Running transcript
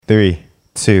3,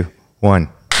 2, 1.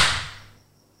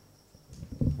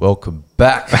 Welcome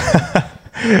back.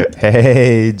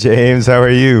 Hey, James, how are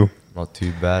you? Not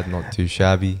too bad, not too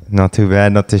shabby. Not too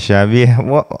bad, not too shabby.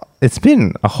 Well, it's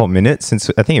been a hot minute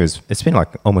since I think it's been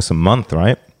like almost a month,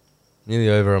 right? Nearly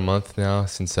over a month now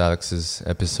since Alex's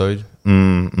episode.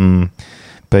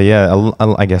 But yeah,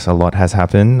 I guess a lot has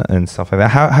happened and stuff like that.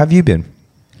 How have you been?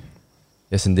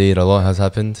 Yes, indeed, a lot has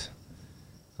happened.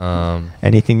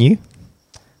 Anything new?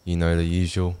 You know, the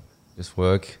usual, just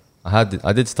work. I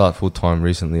did start full time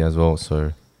recently as well,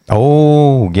 so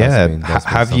Oh, yeah. that's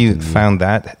been Have you something new. found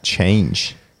that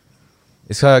change?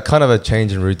 it's kind of a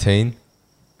change in routine.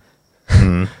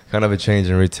 Kind of a change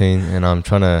in routine, and I'm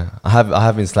trying to. I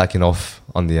have been slacking off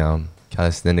on the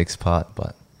calisthenics part,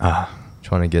 but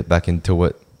trying to get back into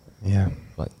it. Yeah.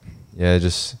 But yeah,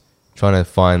 just trying to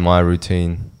find my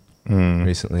routine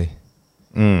recently.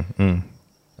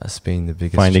 That's been the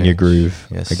biggest Finding your change. groove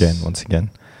Yes. once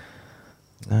again.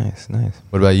 Nice.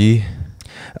 What about you?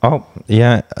 Oh,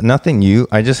 yeah, nothing new.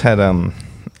 I just had a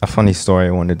funny story I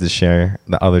wanted to share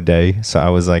the other day. So I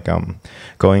was like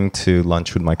going to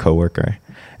lunch with my coworker,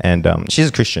 and she's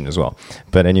a Christian as well.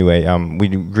 But anyway, we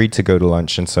agreed to go to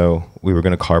lunch, and so we were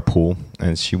going to carpool,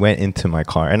 and she went into my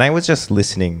car, and I was just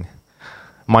listening,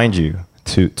 mind you,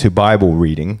 to Bible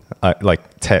reading, like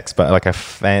text, but like a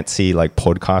fancy like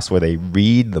podcast where they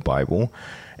read the Bible,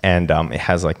 and it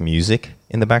has like music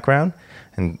in the background.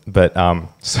 But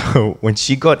so when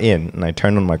she got in and I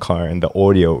turned on my car and the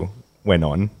audio went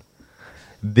on,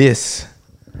 this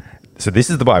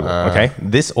is the Bible, okay?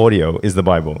 This audio is the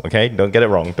Bible, okay? Don't get it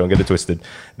wrong. Don't get it twisted.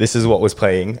 This is what was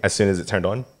playing as soon as it turned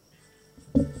on.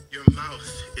 Your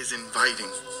mouth is inviting.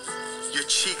 Your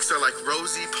cheeks are like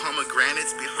rosy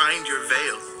pomegranates behind your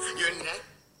veil. Your neck.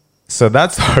 So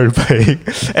that started playing,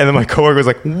 and then my coworker was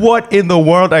like, "What in the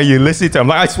world are you listening to?" I'm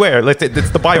like, "I swear,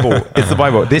 it's the Bible. It's the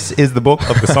Bible. This is the book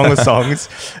of the Song of Songs,"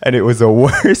 and it was the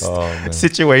worst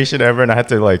situation ever, and I had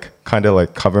to like kind of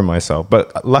like cover myself.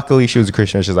 But luckily, she was a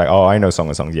Christian. She's like, "Oh, I know Song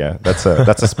of Songs. Yeah, that's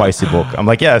a spicy book." I'm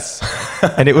like, "Yes,"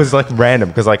 and it was like random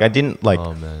because like I didn't like.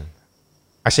 Oh man.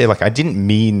 Actually, like I didn't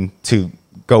mean to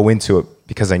go into it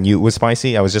because I knew it was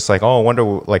spicy. I was just like, "Oh, I wonder."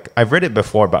 Like I've read it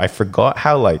before, but I forgot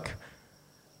how like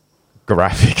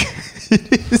graphic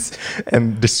it is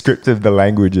and descriptive the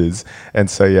language is. And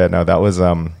so yeah, no, that was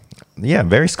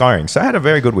very scarring. So I had a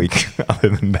very good week other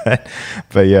than that.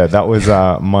 But yeah, that was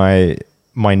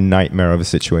my nightmare of a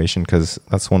situation, because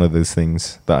that's one of those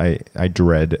things that I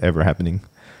dread ever happening.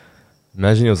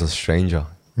 Imagine it was a stranger.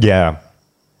 Yeah.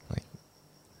 Like,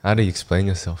 how do you explain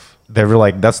yourself? They were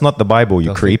like, "That's not the Bible, you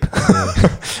Doesn't- creep."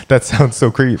 That sounds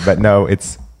so creep. But no,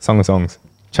 it's Song of Songs,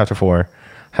 chapter 4.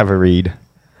 Have a read.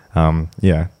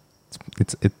 Yeah,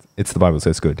 it's the Bible, so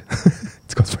it's good.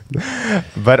 It's God's word.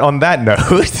 But on that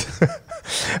note,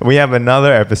 we have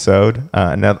another episode,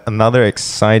 another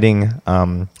exciting,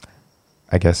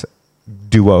 I guess,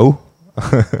 duo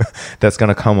that's going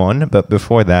to come on. But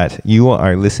before that, you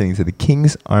are listening to the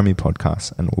King's Army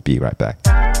podcast, and we'll be right back.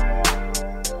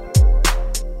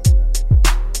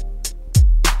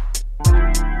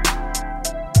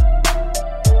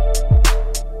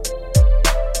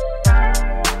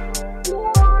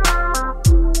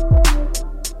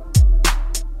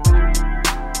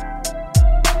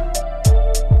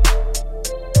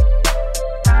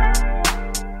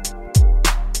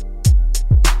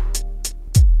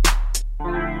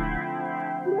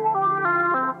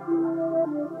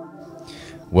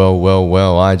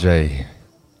 Well, IJ,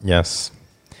 Yes.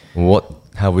 what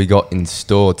have we got in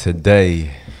store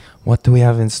today? What do we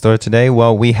have in store today?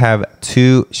 Well, we have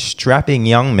two strapping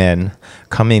young men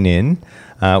coming in.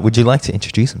 Would you like to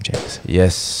introduce them, James?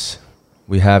 Yes,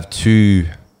 we have two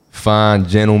fine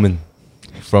gentlemen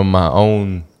from my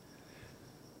own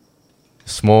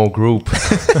small group.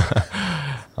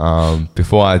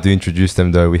 Before I do introduce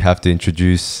them, though, we have to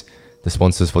introduce the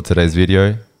sponsors for today's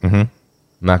video.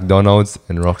 McDonald's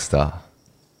and Rockstar.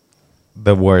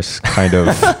 The worst kind of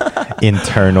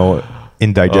internal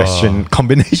indigestion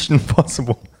combination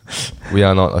possible. We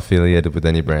are not affiliated with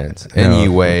any brands. No.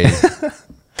 Anyway,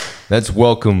 let's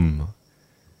welcome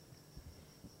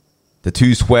the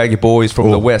two swaggy boys from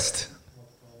the West.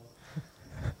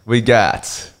 We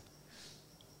got...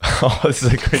 Oh, this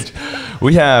is a great...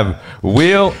 We have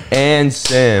Will and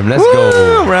Sam. Let's Woo!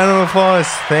 go. Round of applause.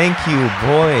 Thank you,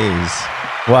 boys.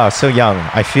 Wow, so young.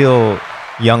 I feel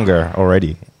younger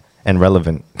already and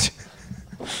relevant.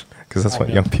 Because that's what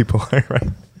young people are, right?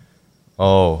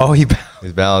 Oh, he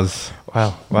his bows.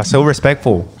 wow, so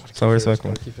respectful. So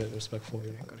respectful. Keep it respectful.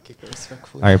 You gotta keep it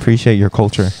respectful. I appreciate your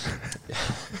culture.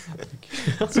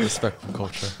 It's a respectful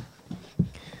culture.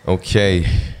 Okay,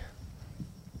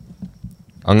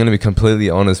 I'm going to be completely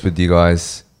honest with you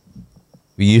guys.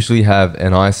 We usually have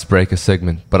an icebreaker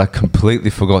segment, but I completely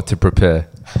forgot to prepare.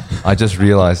 I just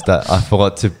realized that I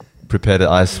forgot to prepare the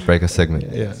icebreaker segment.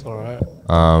 Yeah, it's all right.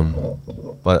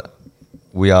 But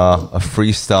we are a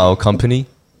freestyle company,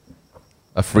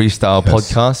 a freestyle Yes.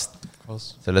 podcast. Of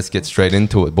course. So let's get straight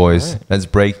into it, boys. Alright. Let's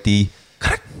break the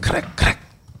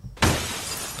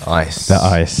ice. The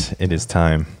ice. It is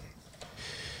time.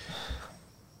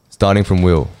 Starting from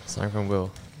Will. Starting from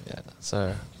Will. Yeah.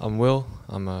 So I'm Will.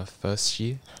 I'm a first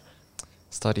year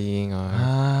studying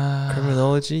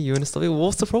criminology. You want to study?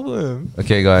 What's the problem?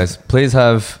 Okay, guys, please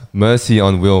have mercy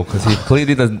on Will because he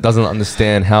clearly doesn't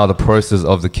understand how the process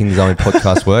of the King's Army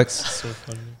podcast works. So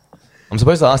funny. I'm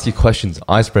supposed to ask you questions,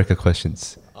 icebreaker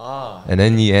questions, and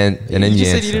then you You just answer.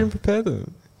 said you didn't prepare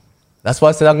them. That's why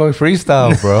I said I'm going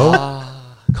freestyle, bro.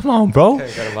 Come on, bro. Okay,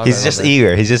 got it, my He's bad, just my bad.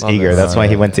 eager. He's just My eager. bad. That's why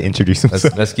he went to introduce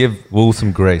himself. Let's give Will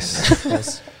some grace,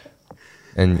 Yes.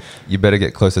 and you better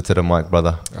get closer to the mic,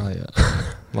 brother. Oh yeah.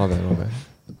 My bad. My bad.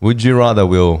 Would you rather,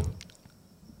 Will,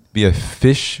 be a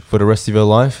fish for the rest of your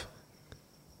life,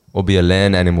 or be a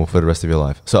land animal for the rest of your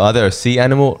life? So either a sea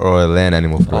animal or a land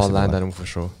animal for the rest Oh, of your land life. animal for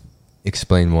sure.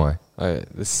 Explain why.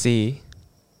 The sea,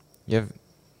 you have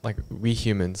like we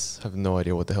humans have no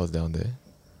idea what the hell's down there.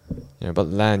 You know, but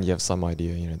land you have some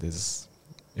idea. You know, there's.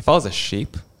 If I was a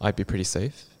sheep, I'd be pretty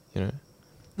safe. You know.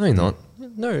 No, you're not.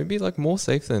 No, it'd be like more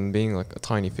safe than being like a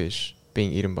tiny fish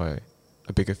being eaten by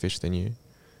a bigger fish than you.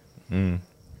 Mm.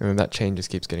 And then that chain just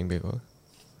keeps getting bigger.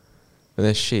 But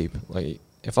then sheep, like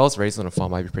if I was raised on a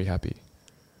farm, I'd be pretty happy.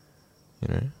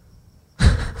 You know.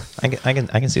 I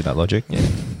can see that logic. Yeah.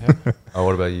 Yeah. Oh,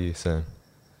 what about you, Sam?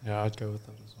 Yeah, I'd go with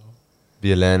that as well.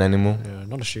 Be a land animal? Yeah,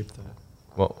 not a sheep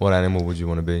though. What animal would you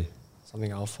want to be?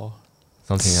 Something alpha.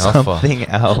 Something alpha. Something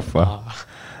alpha.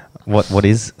 What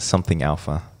is something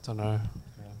alpha? Don't know.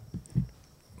 Yeah.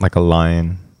 Like a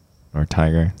lion or a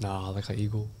tiger? Nah, like an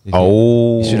eagle.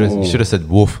 Oh. You should have said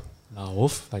wolf. Nah,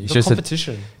 wolf. Like, You you got should've said-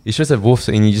 competition. You should have said wolf,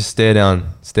 and you just stare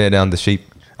down the sheep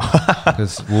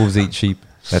because wolves eat sheep.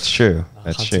 That's true. No,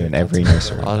 That's can't true say- in can't every say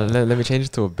nursery. that. Let me change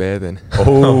it to a bear then.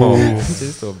 Oh. Change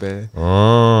it to a bear.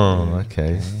 Oh,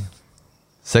 okay.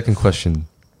 Second question.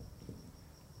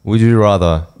 Would you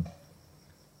rather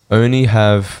only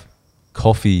have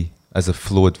coffee as a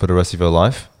fluid for the rest of your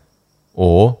life,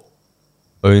 or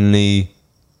only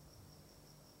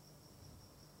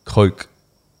Coke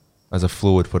as a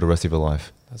fluid for the rest of your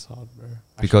life? That's hard, bro.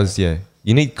 Because, yeah,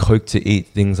 you need Coke to eat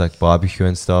things like barbecue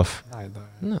and stuff, I don't.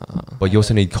 No. but you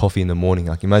also need coffee in the morning.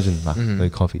 Like, imagine like, Mhm. no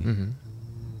coffee. Mm-hmm.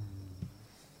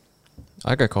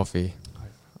 I go coffee.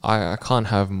 I can't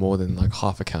have more than like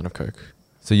half a can of Coke.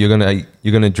 So you're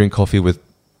gonna drink coffee with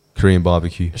Korean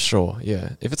barbecue. Sure, yeah.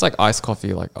 If it's like iced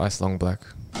coffee, like iced long black,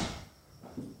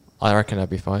 I reckon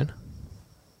that'd be fine.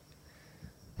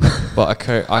 But a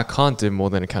Coke, I can't do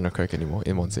more than a can of Coke anymore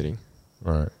in one sitting.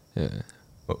 Right. Yeah.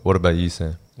 What about you,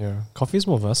 Sam? Yeah, coffee is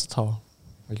more versatile.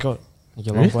 You got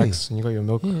your long Really? blacks and you got your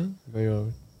milk, Yeah. you got your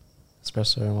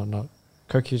espresso and whatnot.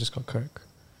 Coke, you just got Coke.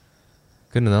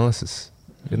 Good analysis.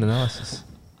 Good analysis.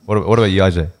 What about you,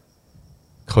 IJ?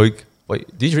 Coke.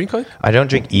 Wait, do you drink Coke? I don't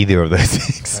drink either of those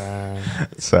things.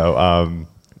 So,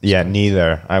 yeah,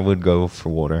 neither. I would go for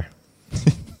water.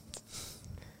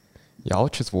 Yeah, I'll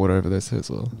choose water over this as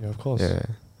well. Yeah, of course. Yeah.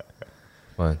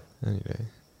 Fine. Any day.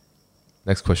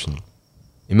 Next question.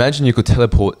 Imagine you could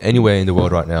teleport anywhere in the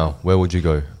world right now. Where would you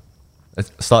go?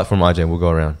 Let's start from IJ. We'll go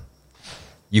around.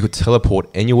 You could teleport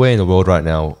anywhere in the world right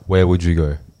now. Where would you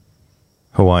go?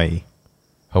 Hawaii.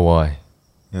 Hawaii.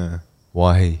 Yeah.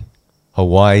 Why?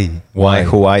 Hawaii. Why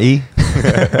Hawaii?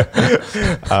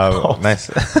 Nice.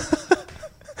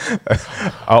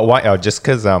 Oh, why? Oh, just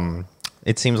because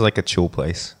it seems like a chill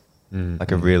place,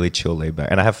 like a really chill laid back,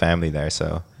 and I have family there,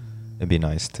 so it'd be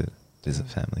nice to visit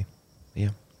family. Yeah.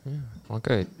 Yeah. I'll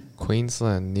go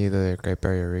Queensland near the Great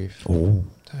Barrier Reef. Oh.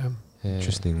 Damn. Yeah.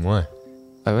 Interesting. Why?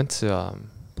 I went to a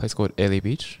place called Airlie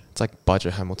Beach. It's like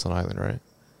budget Hamilton Island, right?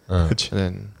 And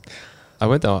then I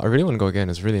went there. I really want to go again.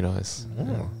 It's really nice.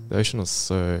 Yeah. The ocean was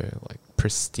so like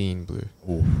pristine blue.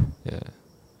 Yeah.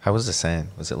 How was the sand?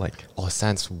 Was it like Oh, the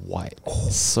sand's white.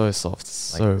 So soft.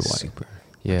 So like white. super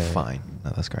Yeah. fine?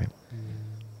 No, that's great.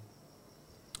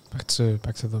 Back to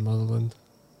the motherland.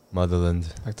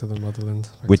 Motherland. Back to the motherland.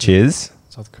 Back Which to is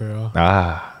South Korea.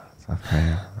 South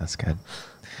Korea. That's good.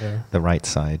 Yeah. The right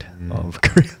side of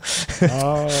Korea.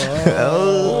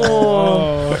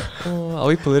 Oh, are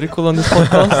we political on this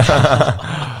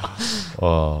podcast?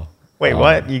 Oh. Wait,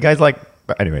 what? You guys like?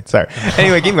 Anyway, sorry.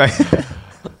 Anyway, keep going.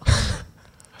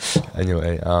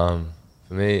 Anyway, for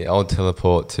me, I'll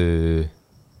teleport to.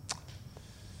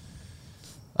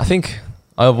 I think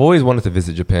I've always wanted to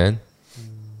visit Japan.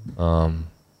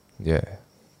 Yeah,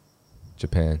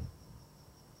 Japan.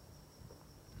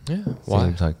 Yeah. Why?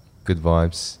 Seems like good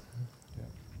vibes.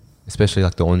 Especially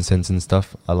like the onsens and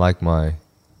stuff. I like my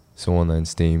sauna and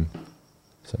steam.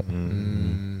 So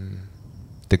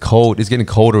the cold is getting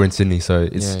colder in Sydney, so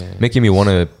it's making me want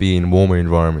to be in warmer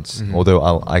environments.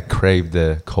 Although I crave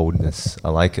the coldness, I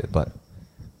like it, but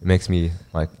it makes me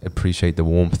like appreciate the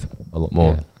warmth a lot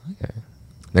more. Yeah. Okay.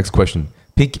 Next question: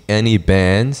 pick any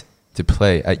band to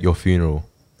play at your funeral.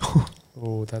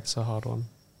 Oh, that's a hard one.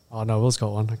 Oh no, Will's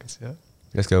got one. I can see it.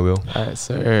 Let's go, Will.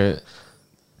 So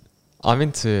I'm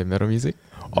into metal music.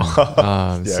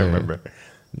 Yeah, so I remember.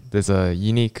 There's a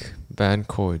unique band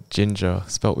called Ginger,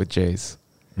 spelt with J's,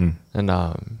 and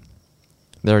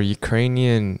they're a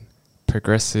Ukrainian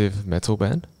progressive metal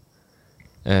band.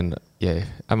 And yeah,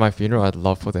 at my funeral, I'd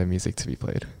love for their music to be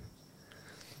played.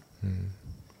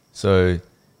 So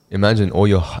imagine all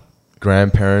your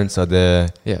grandparents are there.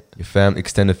 Yeah. Your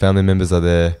extended family members are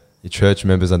there. Your church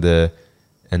members are there,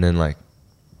 and then like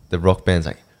the rock band's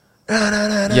like.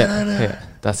 Yeah,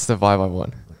 that's the vibe I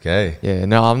want. Okay. Yeah,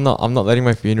 no, I'm not letting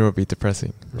my funeral be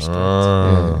depressing.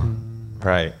 Oh.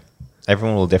 Right.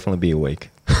 Everyone will definitely be awake.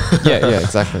 Yeah,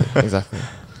 exactly.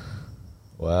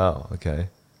 Wow. Okay.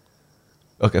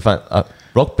 Okay, fine.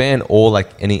 Rock band or like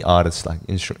any artist, like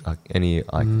any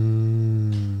like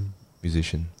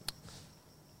musician.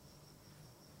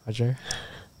 Ajay?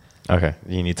 Okay,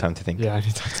 you need time to think. Yeah, I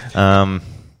need to.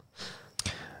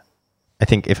 I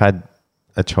think if I had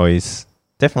a choice,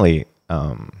 definitely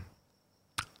a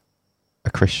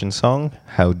Christian song,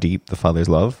 "How Deep the Father's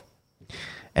Love,"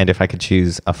 and if I could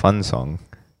choose a fun song,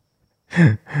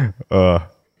 I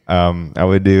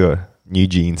would do New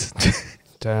Jeans.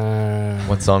 Damn.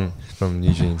 What song from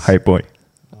New Jeans? Hype Boy.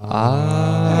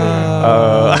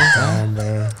 Damn,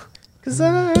 bro.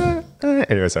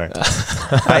 Anyway, sorry.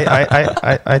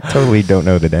 I totally don't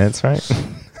know the dance, right?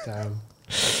 Damn.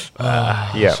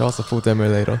 Yeah. Show us a full demo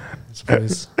later.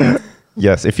 Suppose.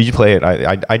 Yes, if you play it,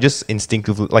 I just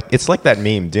instinctively, like, it's like that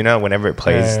meme. Do you know whenever it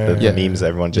plays the Yeah. memes,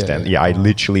 everyone just dance? Yeah. I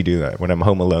literally do that when I'm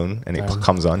home alone and it Damn.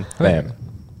 comes on. Bam,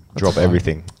 drop a vibe.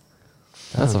 everything.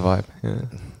 That's a vibe. Yeah.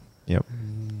 Yep,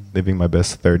 living my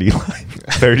best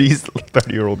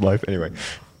 30-year-old life. Anyway,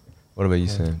 What about you,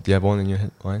 Sam? Do you have one in your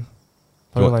head line?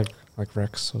 Probably like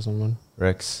Rex or someone.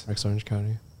 Rex. Rex Orange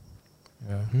County.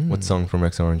 Yeah. What song from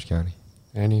Rex Orange County?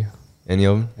 Any Any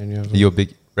of them? of them. You're a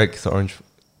big Rex Orange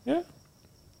Yeah.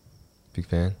 big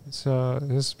fan. It's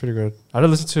pretty good. I don't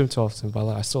listen to him too often, but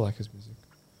I still like his music.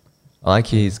 I like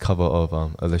his cover of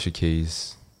Alicia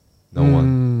Keys. No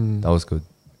One. That was good.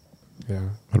 Yeah.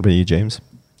 what about you, James?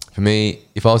 For me,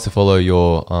 if I was to follow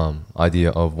your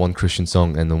idea of one Christian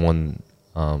song and then one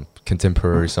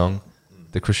contemporary song,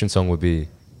 the Christian song would be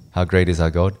 "How Great Is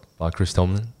Our God" by Chris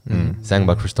Tomlin, sang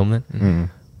by Chris Tomlin.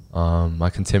 My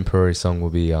contemporary song will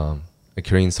be a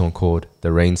Korean song called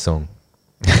 "The Rain Song."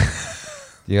 Do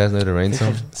you guys know the Rain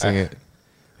Song? Sing it.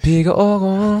 비가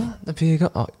오고 나 비가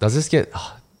does this get?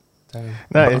 Damn.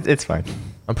 No, it's fine.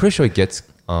 I'm pretty sure it gets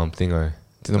thingo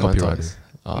copyrighted.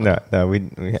 No,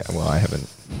 well, I haven't.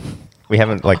 We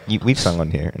haven't, like, we've sung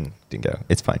on here and didn't go.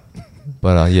 It's fine.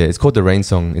 But yeah, it's called "The Rain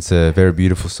Song." It's a very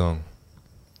beautiful song.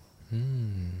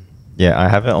 Yeah, I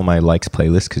have it on my likes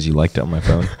playlist because you liked it on my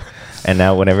phone. And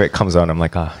now whenever it comes on, I'm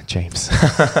like, James.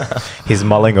 He's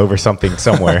mulling over something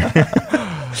somewhere.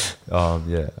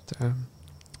 Yeah. Damn.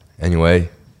 Anyway,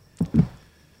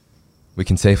 we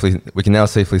can now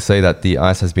safely say that the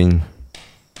ice has been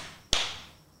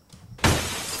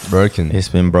broken. It's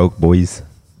been broke, boys.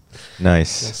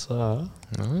 Nice. Yes, sir.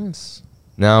 Nice.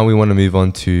 Now we want to move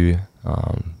on to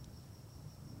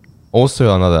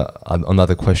also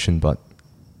another question, but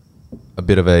a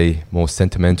bit of a more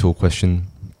sentimental question.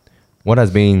 What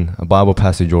has been a Bible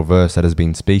passage or verse that has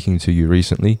been speaking to you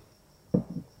recently?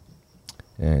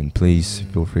 And please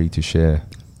feel free to share.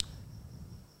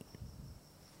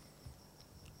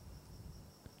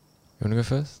 You want to go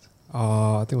first?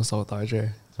 I think we'll start with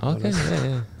IJ. Okay,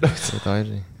 yeah. With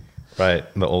IG. Right,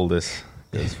 the oldest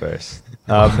goes first.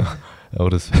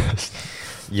 Eldest first.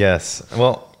 Yes.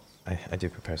 Well, I do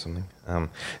prepare something.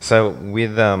 So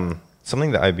with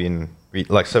something that I've been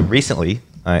recently,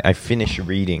 I finished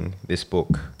reading this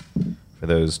book. For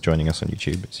those joining us on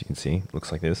YouTube, as you can see, it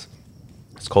looks like this.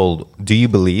 It's called "Do You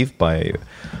Believe" by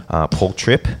Paul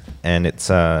Tripp, and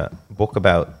it's a book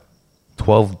about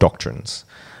 12 doctrines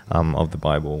of the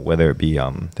Bible, whether it be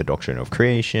the doctrine of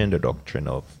creation, the doctrine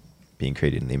of being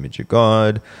created in the image of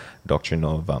God, doctrine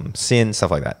of sin, stuff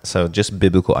like that. So just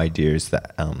biblical ideas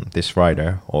that this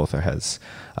author has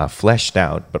fleshed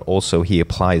out, but also he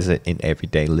applies it in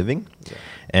everyday living. Yeah.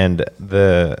 And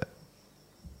the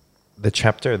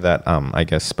chapter that I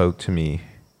guess spoke to me,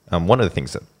 one of the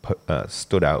things that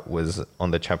stood out was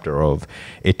on the chapter of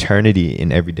eternity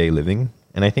in everyday living,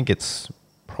 and I think it's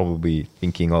probably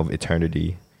thinking of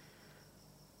eternity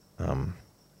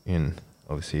in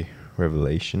obviously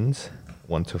Revelations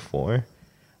 1-4.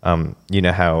 You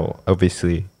know how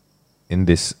obviously in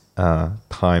this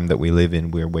time that we live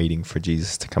in, we're waiting for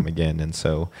Jesus to come again, and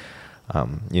so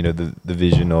you know the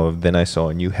vision of then I saw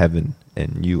a new heaven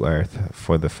and new earth,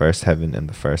 for the first heaven and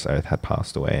the first earth had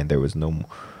passed away, and there was no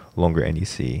longer any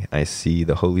sea. I see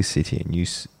the holy city and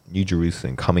New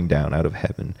Jerusalem coming down out of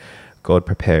heaven, God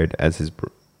prepared as his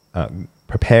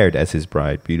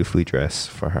bride, beautifully dressed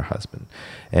for her husband.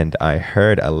 And I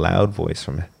heard a loud voice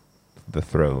from the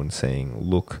throne saying,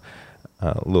 look,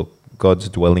 God's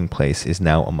dwelling place is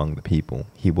now among the people.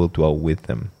 He will dwell with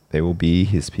them. They will be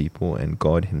his people, and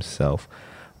God himself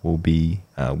will be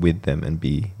with them and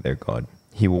be their God.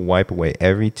 He will wipe away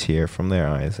every tear from their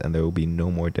eyes, and there will be no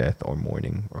more death or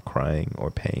mourning or crying or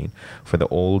pain, for the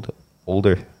old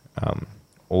order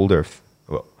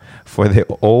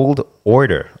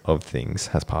of things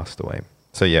has passed away.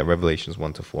 So yeah, Revelations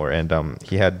 1-4, and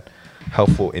he had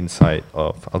helpful insight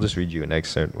of. I'll just read you an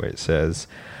excerpt where it says,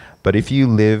 "But if you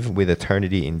live with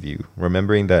eternity in view,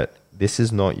 remembering that this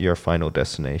is not your final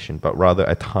destination, but rather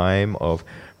a time of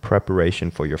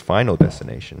preparation for your final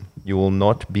destination, you will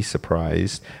not be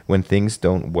surprised when things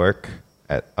don't work.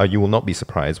 You will not be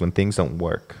surprised when things don't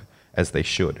work as they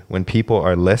should, when people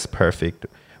are less perfect,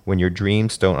 when your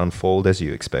dreams don't unfold as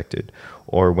you expected,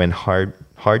 or when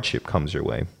hardship comes your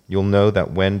way. You'll know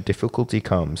that when difficulty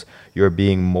comes, you're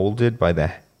being molded by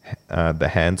the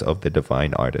hands of the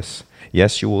divine artist.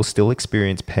 Yes, you will still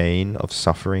experience pain of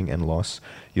suffering and loss.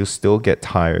 You'll still get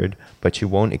tired, but you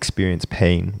won't experience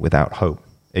pain without hope,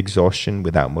 exhaustion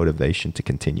without motivation to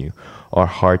continue, or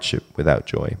hardship without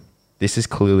joy. This is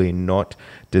clearly not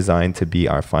designed to be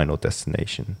our final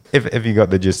destination." If you got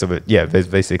the gist of it, yeah, it's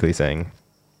basically saying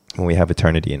when we have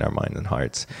eternity in our mind and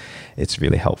hearts, it's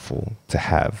really helpful to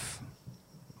have,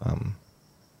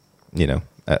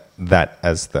 that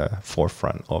as the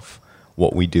forefront of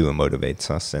what we do and motivates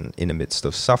us. And in the midst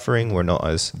of suffering, we're not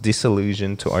as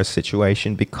disillusioned to our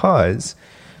situation because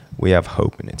we have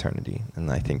hope in eternity.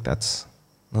 And I think that's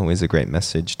always a great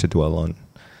message to dwell on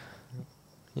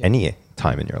any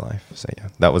time in your life. So yeah,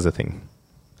 that was the thing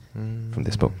from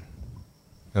this book.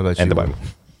 How about and you? the Bible.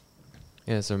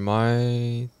 Yeah, so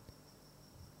my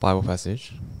Bible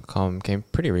passage came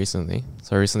pretty recently.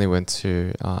 So I recently went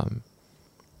to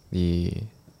the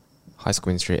High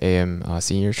School Ministry AM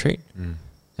senior retreat.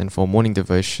 And for morning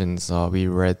devotions, we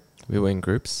were in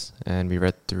groups and we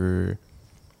read through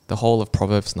the whole of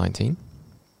Proverbs 19.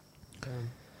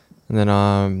 And then,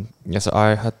 so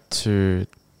I had to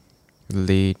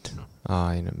lead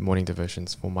morning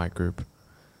devotions for my group.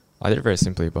 I did it very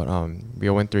simply, but we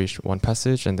all went through each one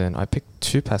passage, and then I picked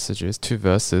two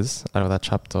verses out of that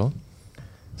chapter.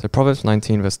 So Proverbs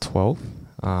 19 verse 12,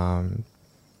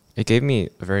 it gave me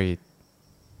a very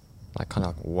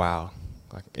wow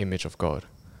image of God.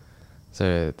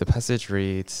 So the passage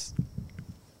reads,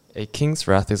 "A king's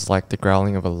wrath is like the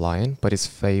growling of a lion, but his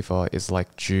favor is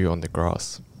like dew on the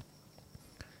grass."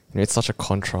 You know, it's such a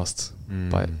contrast,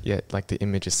 but yet the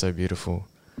image is so beautiful.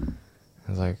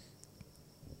 I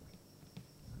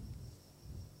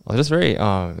was just very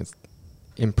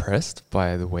impressed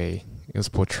by the way it was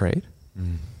portrayed.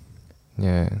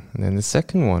 Yeah, and then the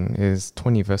second one is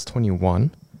verse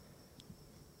 21.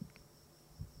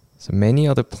 "So many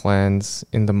are the plans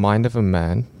in the mind of a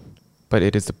man, but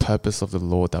it is the purpose of the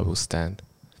Lord that will stand."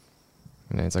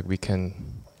 You know, it's we can,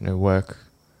 work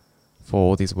for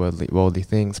all these worldly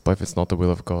things, but if it's not the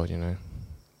will of God, in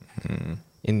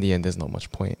the end, there's not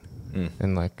much point.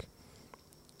 And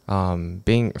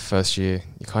being first year,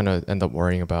 you kind of end up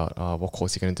worrying about what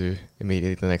course you're going to do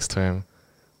immediately the next term,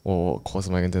 or what course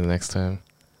am I going to do the next term.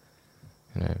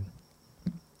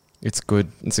 It's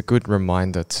good. It's a good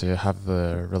reminder to have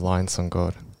the reliance on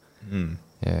God,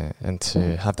 yeah, and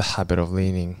to have the habit of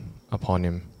leaning upon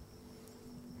Him.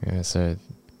 Yeah, so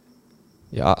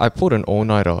I pulled an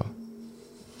all-nighter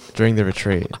during the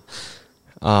retreat,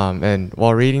 and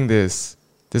while reading this,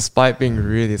 despite being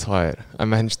really tired, I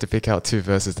managed to pick out two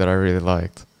verses that I really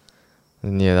liked,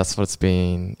 and yeah, that's what's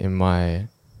been in my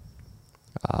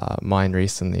mind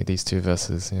recently. These two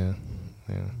verses, yeah.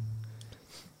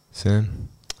 Sam.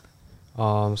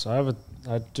 So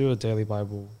I do a daily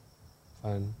Bible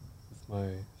plan with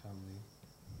my family.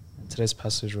 And today's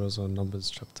passage was on Numbers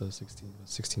chapter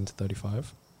 16 to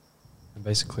 35. And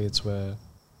basically it's where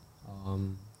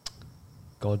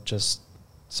God just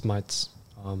smites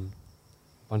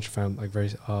bunch of like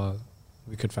very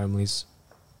wicked families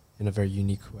in a very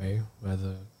unique way, where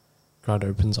the ground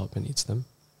opens up and eats them,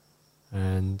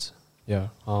 and yeah,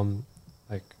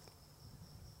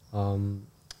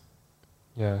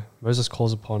 Moses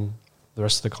calls upon the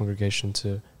rest of the congregation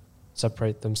to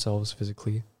separate themselves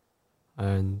physically,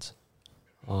 and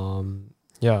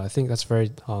I think that's very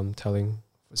telling,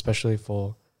 especially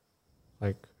for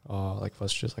like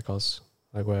first Jews like us,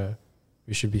 like where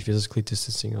we should be physically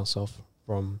distancing ourselves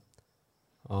from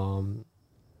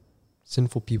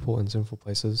sinful people and sinful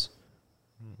places,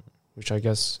 which I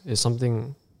guess is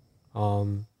something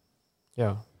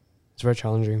it's very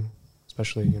challenging,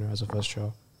 especially as a first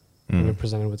year when we're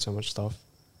presented with so much stuff.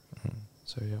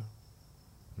 So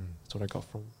that's what I got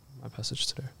from my passage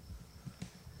today.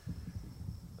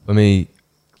 For me,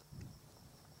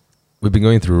 we've been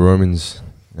going through Romans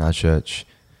in our church,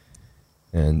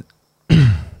 and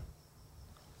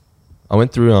I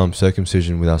went through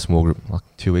circumcision with our small group like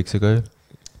 2 weeks ago.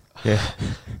 Do you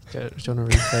want to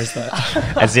rephrase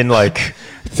that? As in, like,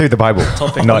 through the Bible.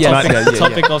 Topic, not, not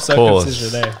topic of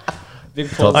circumcision. Eh? Big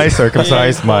pause. I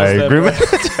circumcised my group.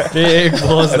 Big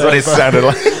pause. That's what it sounded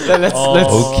like. Let's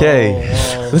Okay.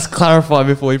 let's clarify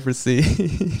before we proceed.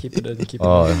 Keep it in. Keep it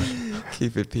in.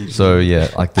 Keep it PG. So yeah,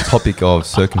 like the topic of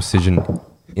circumcision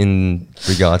in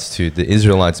regards to the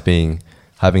Israelites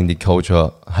having the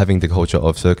culture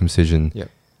of circumcision. Yep.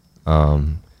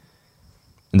 And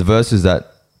the verses that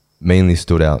mainly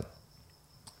stood out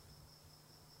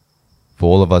for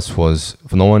all of us was,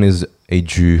 for no one is a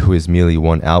Jew who is merely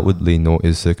one outwardly, nor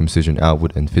is circumcision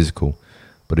outward and physical.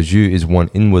 But a Jew is one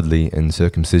inwardly, and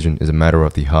circumcision is a matter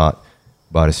of the heart,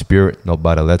 by the Spirit, not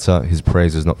by the letter. His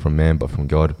praise is not from man, but from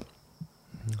God.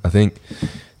 I think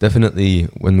definitely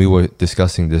when we were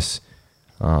discussing this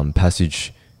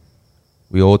passage,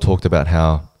 we all talked about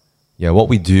how, what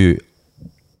we do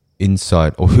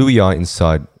inside, or who we are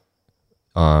inside,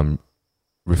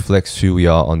 reflects who we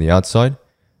are on the outside,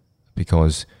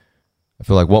 because I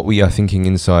feel like what we are thinking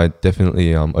inside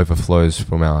definitely overflows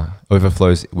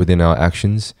within our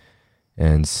actions.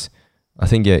 And I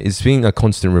think it's been a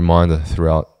constant reminder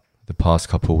throughout the past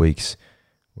couple of weeks,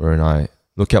 wherein I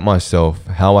look at myself,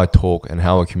 how I talk and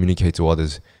how I communicate to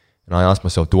others, and I ask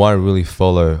myself, do I really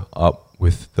follow up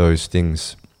with those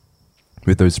things,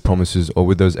 with those promises, or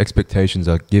with those expectations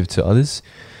I give to others?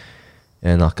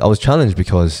 And I was challenged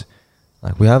because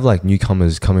we have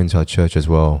newcomers come into our church as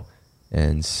well,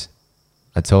 and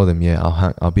I tell them,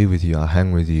 I'll be with you, I'll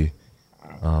hang with you.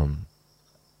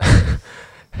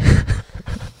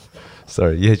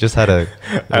 Sorry, just had a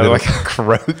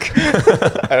croak.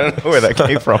 I don't know where that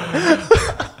came from.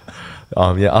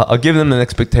 I'll give them an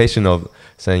expectation of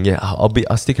saying,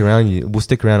 I'll stick around. We'll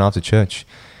stick around after church,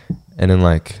 and then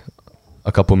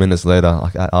a couple minutes later,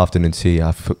 at afternoon tea,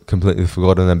 I've completely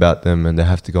forgotten about them, and they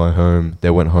have to go home.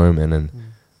 They went home, and then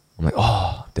I'm like,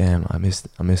 oh damn, I missed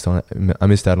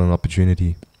out on an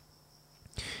opportunity.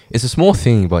 It's a small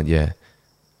thing, but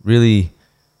really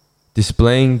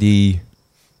displaying the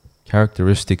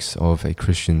characteristics of a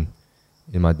Christian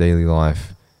in my daily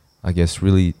life, I guess,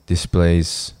 really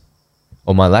displays,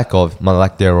 or my lack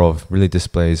thereof really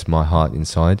displays my heart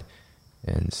inside.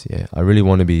 And I really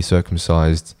want to be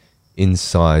circumcised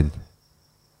inside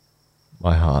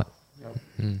my heart.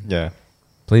 Yeah.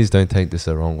 Please don't take this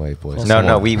the wrong way, boys.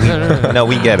 No, we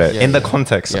get it. In the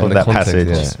context of that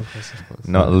passage.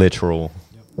 Not literal,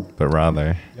 but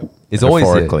rather it's always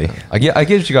metaphorically. I get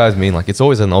what you guys mean. It's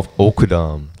always an awkward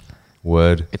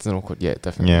word. It's an awkward,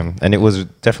 definitely. Yeah, and it was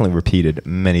definitely repeated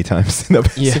many times in the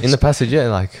passage. In the passage,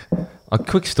 a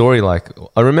quick story.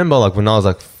 I remember when I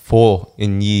was 4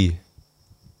 in year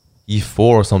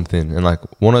 4 or something, and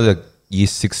one of the year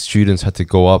 6 students had to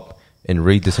go up and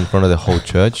read this in front of the whole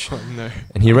church. Oh, no.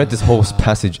 And he read this whole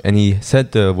passage, and he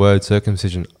said the word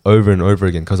circumcision over and over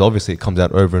again, because obviously it comes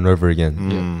out over and over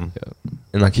again.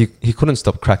 And he couldn't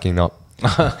stop cracking up.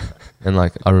 And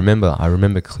I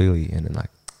remember clearly. And then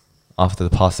after the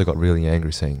pastor got really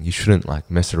angry, saying you shouldn't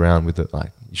mess around with it,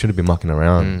 you shouldn't be mucking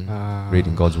around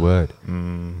reading God's word.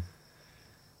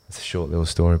 It's a short little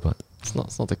story, but it's not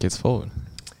the kid's fault.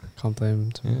 Can't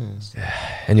blame him.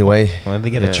 Anyway, why don't they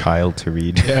get a child to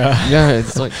read?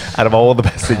 It's out of all the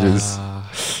passages.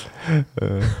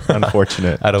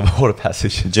 Unfortunate. Out of all the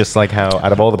passages. Just like how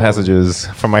out of all the passages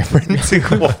for my friend to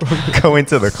go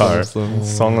into the car.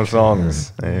 Song of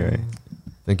Songs. Anyway.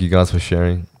 Thank you guys for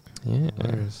sharing. Yeah.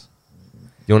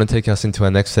 You want to take us into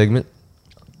our next segment?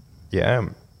 Yeah.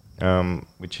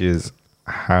 Which is,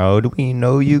 how do we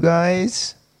know you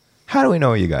guys? How do we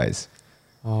know you guys?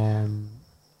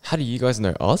 How do you guys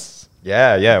know us?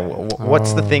 Yeah, yeah.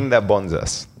 What's the Oh. thing that bonds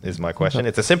us? Is my question.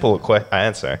 It's a simple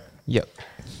answer. Yep.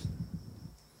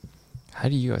 How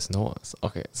do you guys know us?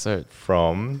 Okay, so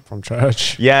From From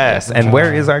church. yes, and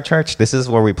where is our church? This is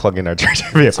where we plug in our church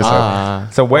every episode. Ah.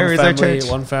 So where One is our family- church?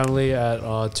 One family at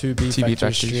 2B 2B Factory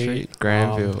Factory Street, Street,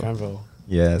 Granville. Granville.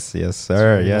 Yes, yes, sir.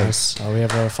 Very Yes. nice. We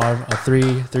have a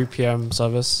 3 p.m.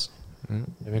 service. Mm.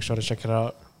 Yeah, make sure to check it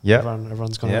out. Yeah. Everyone will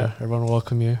welcome you. Everyone will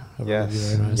be Yes.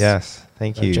 very nice. Yes.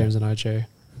 Thank you. James and IJ.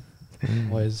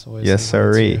 Always. Yes, saying hi to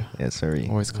sirree. you. Yes, sirree.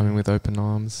 Always coming with open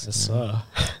arms. Yes, sir.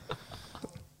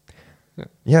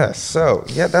 Yeah, so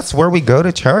yeah, that's where we go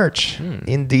to church. Hmm.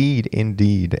 Indeed,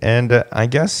 indeed. And I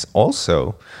guess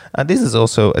also, this is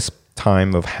also a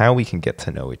time of how we can get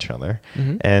to know each other.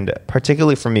 Mhm. And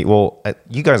particularly for me, well,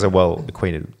 you guys are well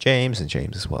acquainted with James, and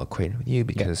James is well acquainted with you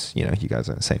because, you know, you guys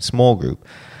are in the same small group.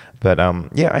 But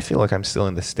yeah, I feel like I'm still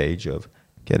in the stage of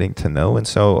getting to know. And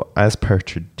so, as per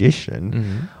tradition,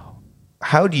 Mhm.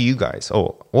 how do you guys,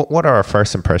 what are our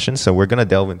first impressions? So we're going to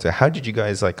delve into how did you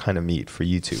guys like kind of meet for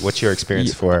you two? What's your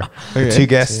experience for the Okay. two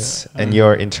guests and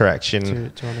your interaction? Do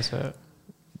you want to say it?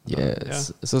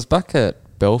 Yes. So it's back at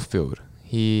Belfield.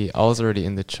 I was already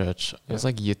in the church. It was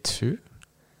like year 2.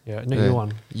 Yeah, no, you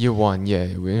won. Year 1,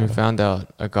 yeah. We found out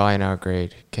a guy in our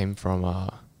grade came from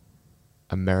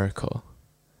America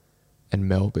and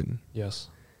Melbourne. Yes.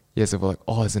 Yeah, so we're like,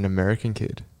 oh, it's an American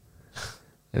kid.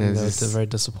 And And then they there's were very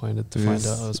disappointed to find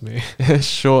out it was me. this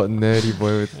short, nerdy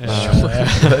boy with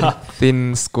Yeah.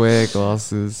 thin, square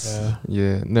glasses. Yeah.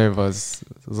 Yeah. No, it was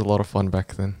a lot of fun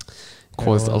back then. Yeah, it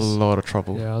Caused a was. lot of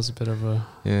trouble. Yeah, I was a bit of a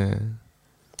Yeah.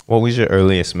 What was your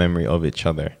earliest memory of each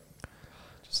other?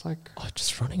 just like Oh,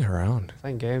 just running around.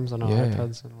 playing games on our Yeah.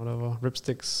 iPads and whatever.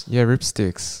 Ripsticks. Yeah,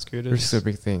 ripsticks. Scooters. Ripsticks are a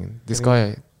big thing. This Getting- guy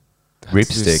had to do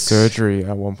Ripsticks. surgery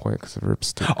at one point because of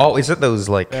ripstick. Oh, is it those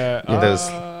like those?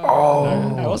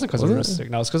 No, it wasn't because of Was it? ripstick.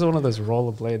 No, it's because of one of those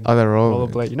rollerblade. Oh, they're all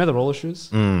rollerblade. You know the roller shoes?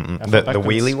 Mm, I the fell backwards.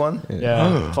 wheelie one?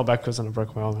 Yeah, I fell backwards and I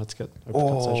broke my arm. I had to get open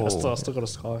heart surgery. Oh. I still got a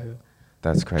scar here.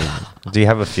 That's crazy. Do you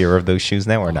have a fear of those shoes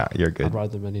now or not? You're I'd good.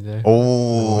 ride them any day.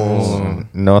 Oh,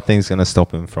 nothing's gonna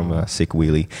stop him from a sick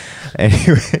wheelie.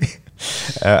 Anyway,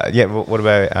 yeah. What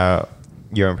about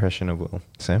your impression of Will,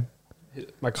 Sam?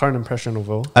 My current impression of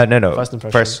Will. No. First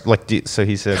impression. First, like, so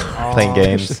he said playing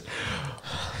games.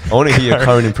 I want to hear your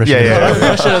current impression. Yeah, yeah.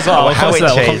 Impression as well. How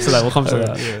it changed. We'll come to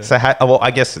that. So,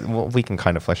 I guess we can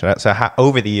kind of flesh it out. So,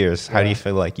 over the years, how do you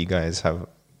feel like you guys have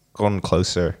gotten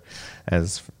closer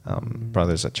as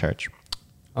brothers at church?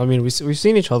 I mean, we've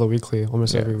seen each other weekly,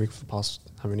 almost Yeah. every week for the past,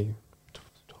 how many?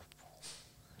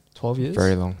 12 years?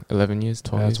 Very long. 11 years,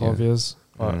 12 Yeah, years. 12 years.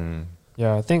 But Mm.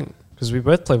 yeah, I think because we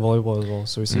both play volleyball as well,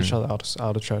 so we see each Mm. other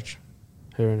out of church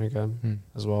here and again Mm.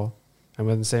 as well. And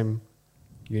we're in the same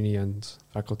uni and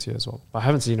faculty as well. But I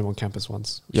haven't seen him on campus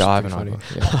once. which Yeah, I is haven't pretty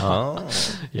either. Yeah. Oh,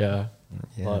 Yeah.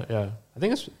 yeah. But yeah, I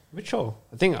think it's a bit chill.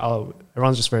 I think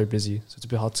everyone's just very busy, so it's a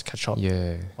bit hard to catch up.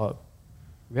 Yeah. But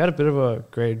we had a bit of a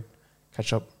grade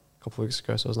catch up a couple of weeks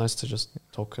ago, so it was nice to just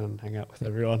talk and hang out with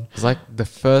everyone. It's like the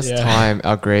first Yeah. time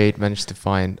our grade managed to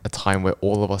find a time where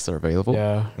all of us are available.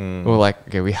 Yeah. Mm. We were like,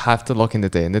 okay, we have to lock in the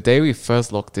day. And the day we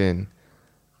first locked in,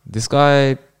 this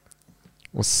guy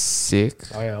was sick.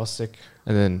 Oh yeah, I was sick.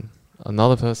 And then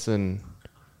another person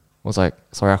was like,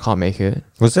 sorry, I can't make it.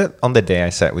 Was it on the day I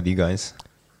sat with you guys?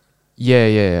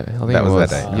 Yeah. I think That it was was.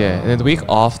 that day. Yeah. And then the week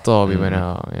after we went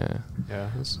out. Yeah. Yeah,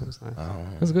 it was nice.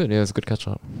 It was good. Yeah, it was a good catch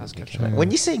up. That's catch Mm. When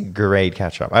you say grade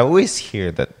catch up, I always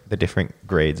hear that the different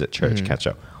grades at church catch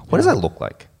up. What does that look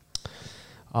like?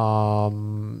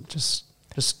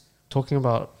 Just talking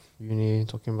about uni,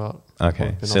 talking about Okay,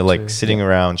 what we've been so up like to. sitting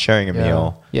around, sharing a Yeah.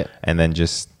 meal, Yeah. and then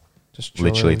just just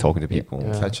literally chilling. talking to people.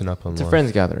 Yeah. Catching up on It's a life.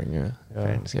 friends gathering. Yeah. Yeah.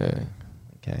 Friends. Yeah.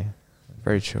 Okay.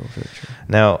 Very chill. Very chill.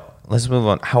 Now let's move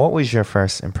on. What was your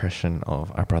first impression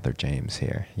of our brother James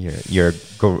here?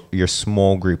 Your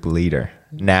small group leader,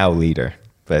 now leader,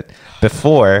 but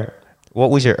before,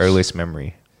 what was your earliest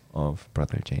memory of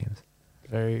brother James?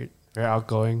 Very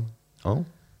outgoing. Oh,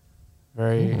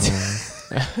 Very.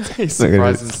 He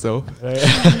surprised himself.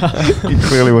 he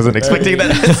clearly wasn't expecting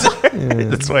that answer.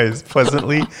 That's why he's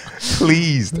pleasantly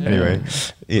pleased. Anyway,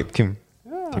 it can.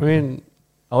 I mean,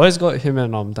 I always got him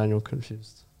and Daniel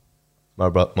confused. My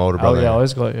older Oh brother. yeah,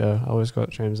 I always got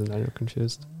James and Daniel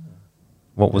confused.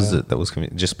 What was Yeah. it that was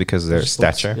just because of their Just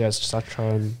looks- stature Yeah, it's stature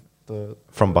and the.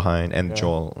 from behind and Yeah.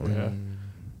 Joel? Yeah.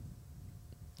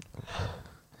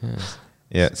 Yeah.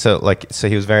 Yeah, so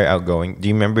he was very outgoing. Do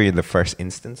you remember the first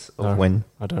instance of No, when?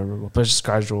 I don't remember, but it's just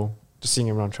gradual. Just seeing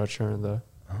him around church here and there.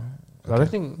 I don't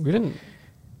think we didn't.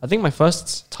 I think my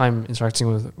first time interacting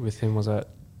with him was at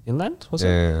Inland, was it?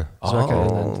 Yeah. So I can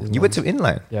Inland. You went to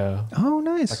Inland. Yeah. Oh,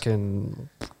 nice. Back in...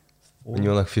 When you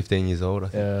were like 15 years old, I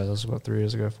think. Yeah, that was about 3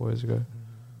 years ago, 4 years ago.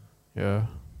 Yeah.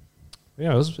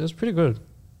 Yeah, it was pretty good.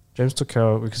 James took care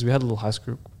of, because we had a little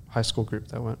high school group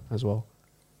that went as well.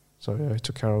 So yeah, he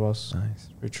took care of us. Nice.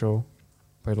 Pretty chill.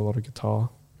 Played a lot of guitar.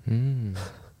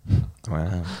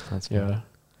 Wow. That's Yeah.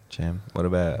 Jam. What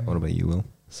about you, Will?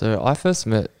 So I first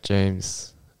met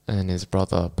James and his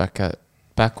brother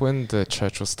back when the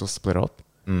church was still split up.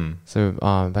 So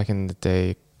back in the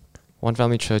day, One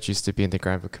Family Church used to be in the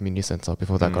Granville Community Centre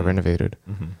before that got renovated.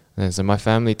 And so my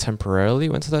family temporarily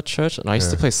went to that church, and I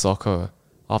used to play soccer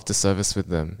after service with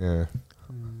them. Yeah.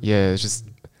 Yeah, it's just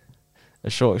a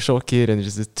short kid and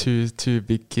just the two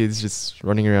big kids just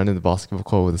running around in the basketball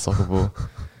court with a soccer ball.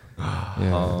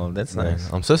 Yeah. Oh, that's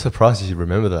nice. I'm so surprised you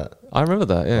remember that. I remember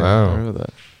that. Yeah, Wow. I remember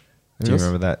that. Do you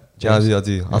remember that? Yeah, I James?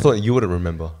 do. I thought you wouldn't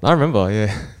remember. I remember.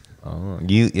 Yeah. Oh,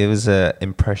 it was a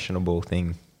impressionable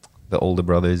thing. The older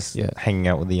brothers hanging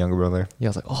out with the younger brother. Yeah, I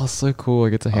was like, oh, so cool. I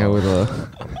get to hang out with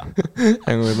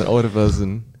hang with an older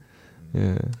person.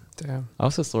 Yeah. Damn. I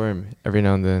also saw him every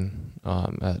now and then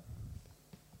at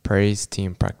praise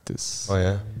team practice. Oh,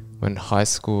 yeah? When high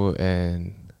school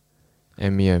and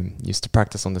MEM used to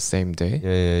practice on the same day.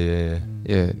 Yeah.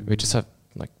 Yeah, we just have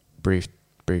like brief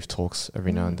talks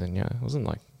every now and then. Yeah, it wasn't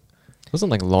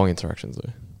like long interactions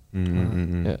though.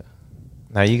 Yeah.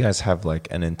 Now you guys have like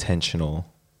an intentional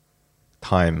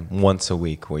time once a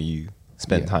week where you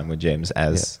spend time with James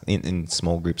as in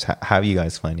small groups. How are you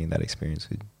guys finding that experience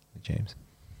with James?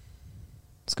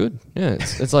 It's good. Yeah,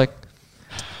 it's like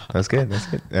That's good. That's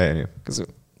good. because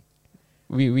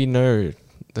we know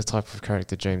the type of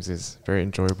character James is. Very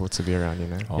enjoyable to be around, you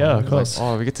know. Yeah, of It's course.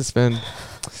 Like, we get to spend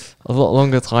a lot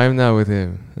longer time now with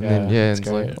him. And then, it's and it's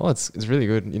like, great. it's really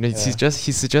good. You know, he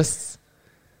suggests.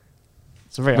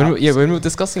 It's very When we were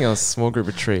discussing our small group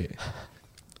retreat, it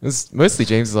was mostly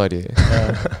James's idea.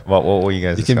 What were you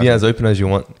guys? You can be as open as you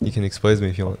want. You can expose me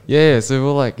if you want. Yeah, so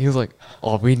he was like,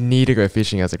 oh, we need to go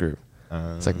fishing as a group.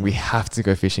 It's like, we have to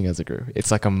go fishing as a group.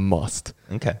 It's like a must.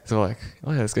 Okay. So we're like,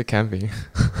 oh yeah, let's go camping.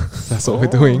 That's what we're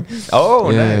doing. Oh,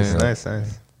 Yeah. nice.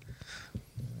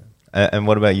 And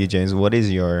what about you, James? What do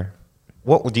you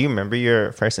remember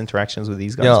your first interactions with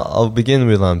these guys? Yeah, I'll begin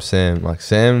with Sam. Like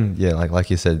Sam, yeah, like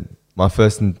you said, my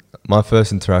first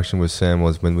interaction with Sam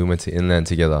was when we went to Inland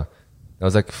together. It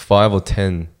was like 5 or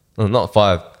 10, no, not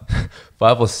 5,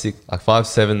 5 or 6, like 5,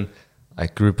 7,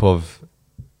 like group of.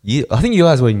 I think you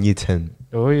guys were in year 10.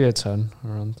 Oh, year 10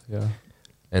 around, yeah.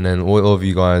 And then all of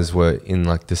you guys were in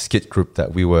like the skit group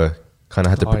that we were kind of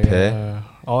had to prepare. Yeah.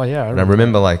 Oh, yeah. And I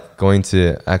remember like going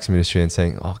to Acts Ministry and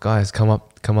saying, "Oh, guys, come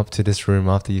up to this room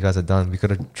after you guys are done. We got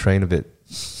to train a bit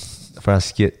for our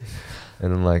skit."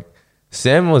 And then like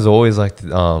Sam was always like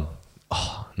the,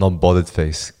 not bothered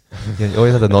face. Yeah, he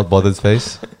always had the not bothered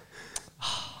face.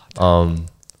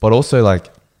 But also like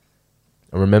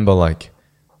I remember like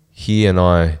he and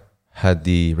I had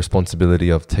the responsibility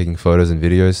of taking photos and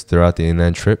videos throughout the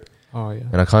inland trip. Oh, yeah.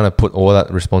 And I kind of put all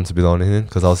that responsibility on him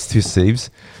because I was too Sieves.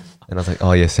 And I was like,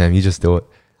 oh yeah, Sam, you just do it.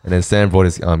 And then Sam brought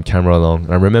his camera along.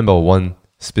 And I remember one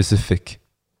specific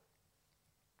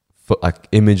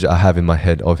image I have in my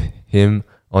head of him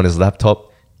on his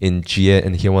laptop in Gia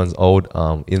and Hyewon's old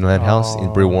inland house in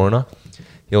Brewarrina.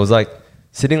 He was like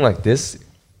sitting like this,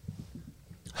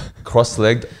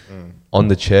 cross-legged on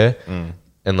the chair.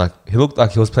 And like he looked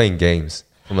like he was playing games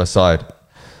from the side.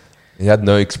 He had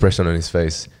no expression on his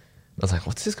face. I was like,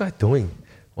 what's this guy doing?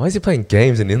 Why is he playing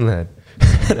games in Inland?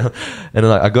 And then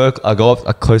like I go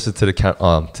up closer to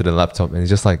the laptop, and he's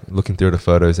just like looking through the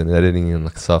photos and editing and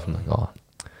like stuff. I'm like, oh,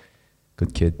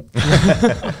 good kid.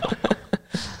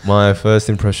 My first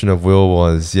impression of Will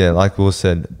was, like Will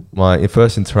said, my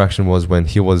first interaction was when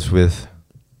he was with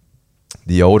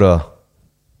the older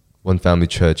One Family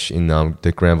Church in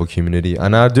the Granville community,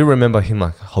 and I do remember him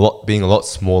like being a lot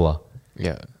smaller.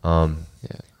 Yeah.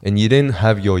 And you didn't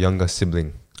have your younger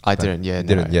sibling. I didn't. Yeah.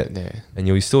 Didn't yet. Yeah. And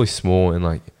you were still small, and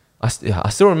like I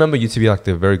still remember you to be like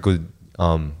the very good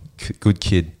good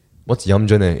kid. What's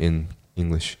yamjane in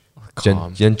English?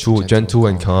 Calm. Gentle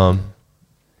and calm.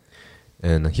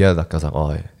 And like, I was like,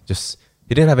 oh,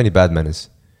 he didn't have any bad manners.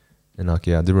 And like,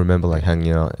 I do remember like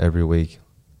hanging out every week.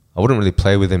 I wouldn't really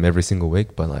play with him every single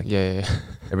week, but like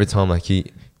every time like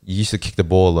he used to kick the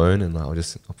ball alone, and like, I'll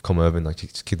just come over and like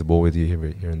just kick the ball with you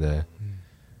here and there.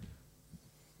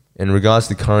 In regards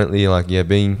to currently like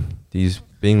being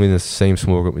in the same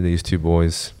small group with these two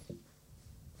boys,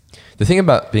 the thing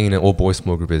about being in an all boys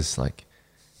small group is like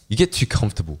you get too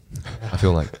comfortable. I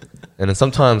feel like, and then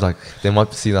sometimes like they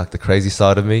might see like the crazy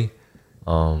side of me,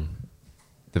 and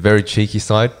the very cheeky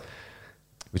side,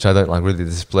 which I don't like really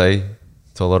display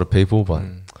to a lot of people, but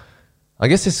I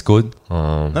guess it's good.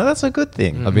 No, that's a good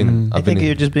thing. I've been. I think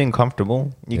you're just being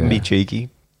comfortable. You can be Yeah. cheeky,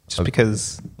 just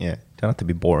because. Yeah, don't have to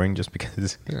be boring just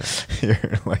because you're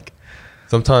like.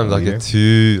 Sometimes I Leader. get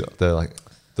too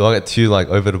do I get too like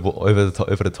over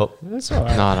the top? It's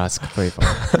alright. No, it's completely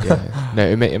fine. Yeah, no,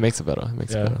 it makes it better. It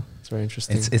makes Yeah. it better. It's very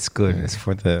interesting. It's good. It's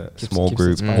for the Keeps- small keeps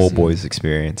group, it spicy. all boys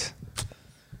experience.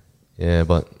 Yeah,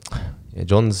 but yeah,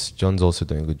 John's also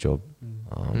doing a good job.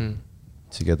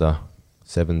 Together,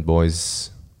 7 boys.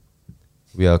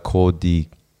 We are called the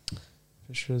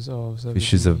Fishes of Zebedee.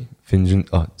 Fishes of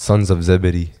Sons of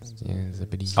Zebedee. Yeah,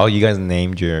 Zebedee. Oh, you guys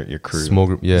named your crew. Small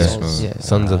group, yeah. Sons. Yeah.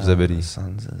 Sons of Zebedee.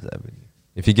 Sons of Zebedee.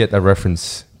 If you get that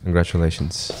reference,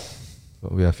 congratulations.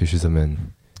 But we are Fishes of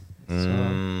Men. So, do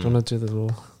you want to do the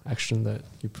little action that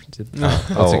you did?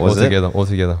 Oh, was it? All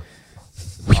together.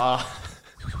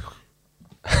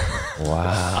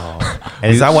 Wow.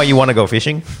 And is that why you want to go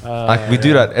fishing? Like we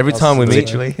do that every time we meet.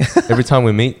 Literally. Every time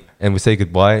we meet and we say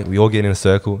goodbye, we all get in a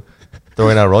circle, throw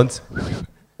in our rods,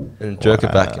 and jerk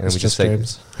it back, and It's we just say,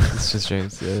 James. It's just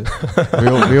James. Yeah.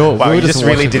 we all Wow, we you were just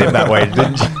really watching did it that way,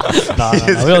 didn't you?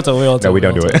 No, we all do. We all do. No, we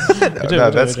don't do it. We do, No,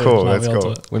 we do, that's we do. cool. No, That's we all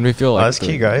cool. do it. when we feel like That's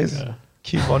key, guys. Yeah.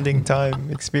 Key bonding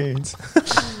time experience.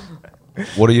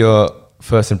 "What are your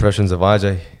first impressions of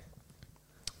RJ?"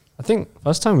 I think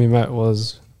first time we met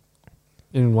was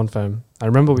in one fam. I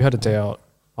remember we had a day out,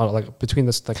 like between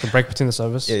this, like the break between the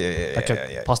service. Yeah. Like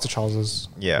at Pastor Charles's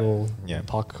Yeah, little yeah.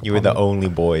 park. You were the apartment. only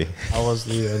boy I was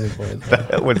the only boy there.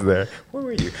 that was there. Where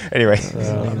were you? Anyway.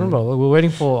 I remember we were waiting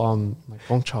for like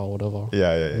Gong Cha or whatever.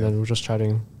 Yeah. And then we were just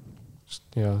chatting.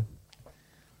 Yeah.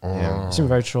 Yeah. He seemed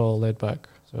very chill, laid back.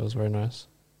 So it was very nice.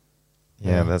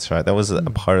 Yeah, that's right. That was a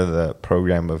part of the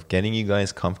program of getting you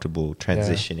guys comfortable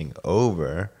transitioning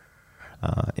over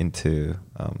into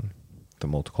the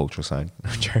multicultural side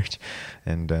of church.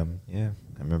 And I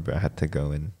remember I had to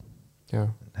go and Yeah.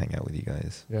 hang out with you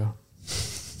guys. Yeah.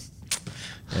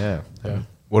 Yeah. Yeah.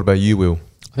 What about you, Will?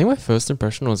 I think my first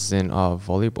impression was in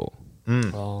volleyball.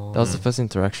 That was the first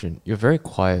interaction. You're very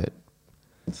quiet,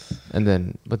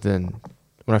 but then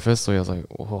when I first saw you, I was like,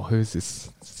 "Whoa, who's this?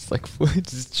 It's like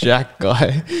this Jack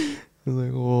guy." I was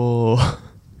like, "Whoa,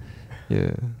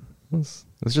 yeah." It was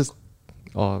just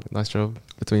nice job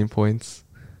between points.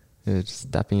 Yeah,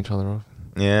 just dapping each other off.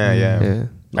 Yeah. Yeah.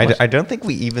 I don't think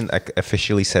we even like,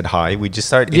 officially said hi. We just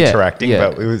started Yeah, interacting, yeah.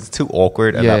 but it was too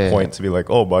awkward at Yeah, that yeah, point yeah. to be like,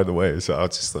 "Oh, by the way." So I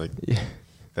was just like, Yeah.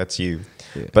 "That's you."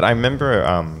 Yeah. But I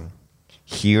remember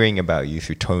hearing about you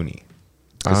through Tony,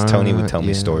 because Tony would tell me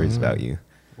yeah. stories about you.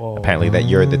 Whoa. Apparently, that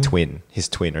you're the twin, his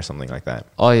twin, or something like that.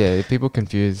 Oh yeah, people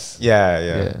confuse.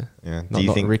 Yeah. Not, Do you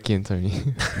not think? Ricky and Tony.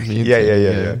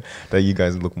 Yeah. That you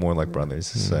guys look more like brothers.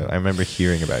 So I remember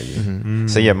hearing about you.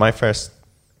 So yeah, my first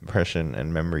impression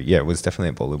and memory, was definitely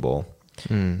at volleyball.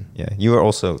 Yeah, you were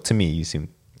also, to me, you seemed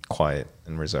quiet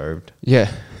and reserved.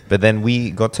 Yeah. But then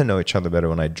we got to know each other better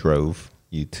when I drove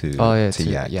you to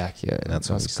Yak. Yak. Yeah, That's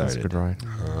when we That's a started good ride.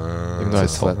 Even though I to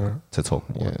slept. talk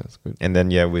more. Yeah, that's good. And then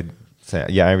we'd say,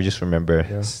 I just remember,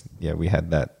 we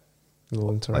had that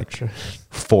Little interaction.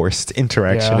 forced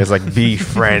interaction. Yeah. It's like, be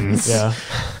friends. Yeah.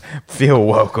 Feel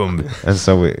welcome. And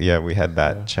so we had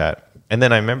that chat. And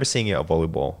then I remember seeing you at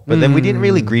volleyball. But then we didn't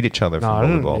really greet each other No, from I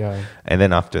didn't, volleyball. yeah. And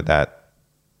then after that,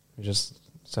 We just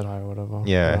said hi or whatever.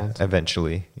 yeah, around.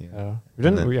 eventually. Yeah. We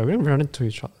didn't run into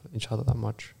each other that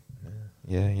much.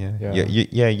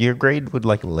 Yeah. Your grade would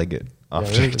like leg it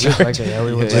after we each just other. like it, yeah,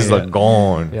 we would Just like like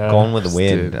gone, Yeah. gone with the Just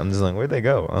wind. did. I'm just like, where'd they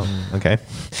go? Oh, okay.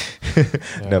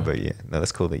 Yeah. No, but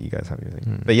that's cool that you guys have your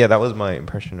thing. But yeah, that was my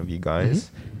impression of you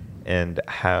guys and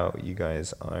how you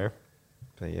guys are.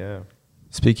 But yeah.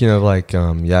 Speaking of like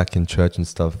Yak and church and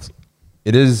stuff,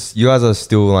 you guys are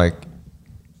still like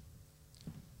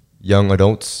young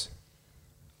adults.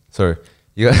 Sorry.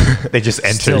 You guys, They just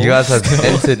entered. you guys have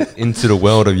entered into the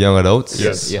world of young adults.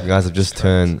 Yes. You guys have just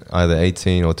turned either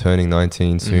 18 or turning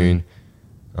 19 soon.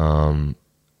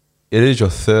 It is your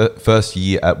first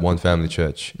year at One Family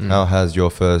Church. How has your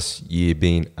first year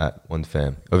been at One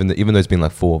Fam? Even though it's been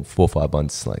like 4 or 5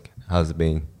 months, like how's it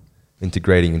been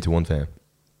integrating into One Fam?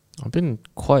 I've been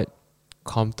quite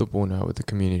comfortable now with the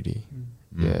community.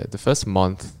 Yeah, the first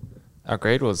month, our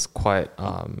grade was quite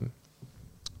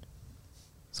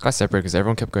it's quite separate because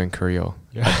everyone kept going Korea.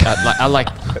 That's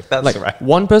like right.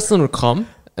 one person would come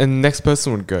and the next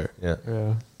person would go. Yeah.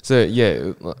 Yeah. So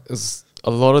yeah, it was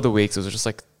a lot of the weeks it was just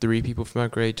like 3 people from our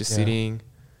grade just Yeah. sitting,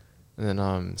 and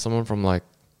then someone from like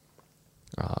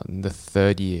the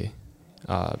 3rd year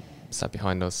sat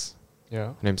behind us. Yeah.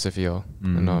 Her name's Sophia,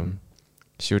 and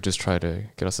she would just try to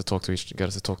get us to talk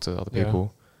to other Yeah.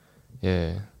 people.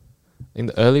 Yeah. In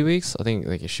the early weeks, I think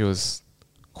like she was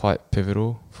quite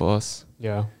pivotal for us.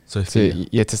 Yeah.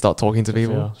 To start talking to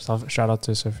people. Sophia. Shout out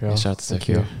to Sophia. Yeah, shout out to Thank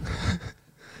Sophia. you.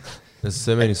 There's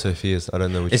so many Sophias. I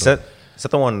don't know which Is one. that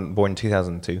the one born in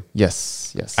 2002?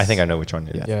 Yes. I think I know which one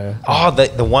it is. Yeah. Oh,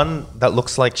 the one that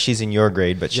looks like she's in your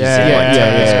grade, but she's Yeah, in like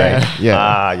yeah, 10th yeah, grade. yeah.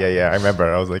 Ah, yeah. I remember.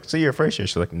 I was like, so you're first year?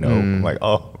 She's like, no. I'm like,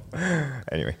 oh.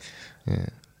 Anyway, Yeah.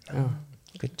 Oh.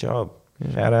 good job.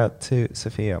 Shout out to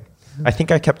Sophia. I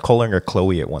think I kept calling her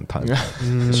Chloe at one time.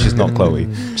 She's not Chloe.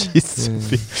 She's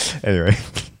Sophia. Anyway.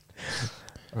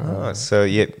 So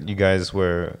yeah, you guys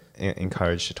were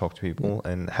encouraged to talk to people,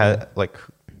 and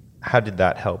how did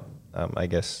that help? I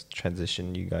guess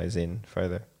transition you guys in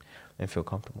further and feel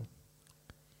comfortable.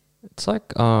 It's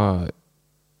like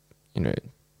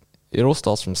it all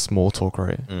starts from small talk,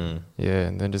 right? Yeah,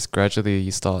 and then just gradually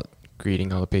you start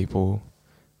greeting other people,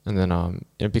 and then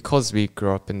because we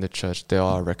grew up in the church, there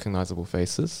are recognizable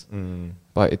faces,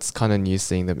 but it's kind of new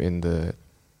seeing them in the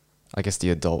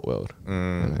adult world. You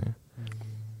know?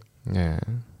 Yeah,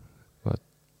 but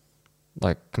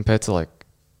like compared to like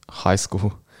high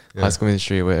school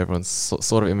ministry where everyone's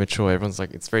sort of immature, everyone's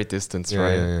like it's very distant,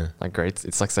 right? Yeah. Like grades,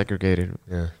 it's like segregated.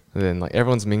 Yeah. And then like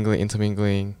everyone's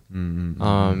intermingling,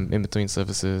 in between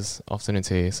services, afternoon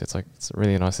tea. So it's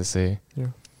really nice to see.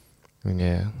 Yeah.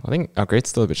 Yeah, I think our grade's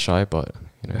still a bit shy, but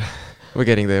we're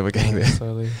getting there.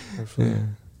 Slowly, hopefully.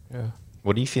 Yeah.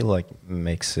 What do you feel like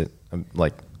makes you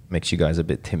guys a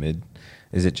bit timid?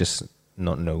 Is it just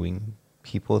not knowing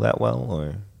people that well,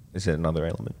 or is it another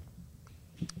element?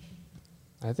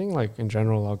 I think like in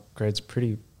general our grade's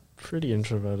pretty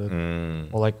introverted.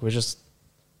 Or like we're just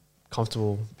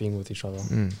comfortable being with each other.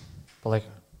 But like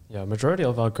majority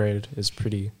of our grade is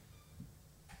pretty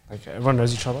like everyone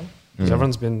knows each other. Because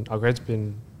our grade's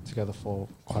been together for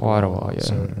quite a while. Yeah.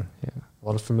 So a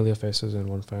lot of familiar faces in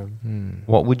one firm.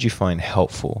 What would you find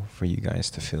helpful for you guys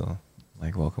to feel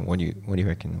like welcome? What do you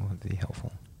reckon would be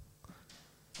helpful?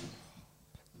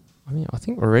 I mean, I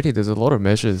think already there's a lot of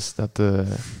measures that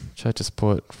the church has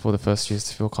put for the first years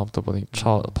to feel comfortable.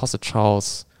 Pastor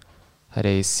Charles had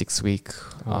a 6-week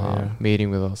meeting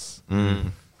with us.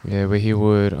 Yeah, where he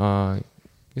would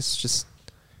just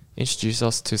introduce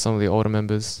us to some of the older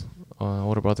members,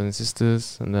 older brothers and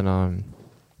sisters, and then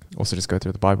also just go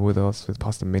through the Bible with us, with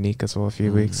Pastor Minik as well, a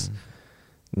few weeks.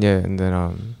 Yeah, and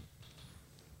then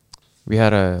we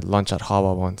had a lunch at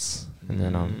Hawa once, and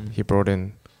then he brought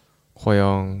in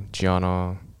Hoyoung,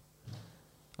 Gianna,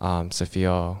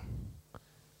 Sophia,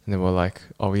 and then we're like,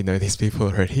 oh, we know these people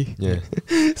already. Yeah.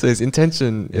 So his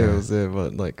intention was there,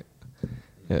 but like,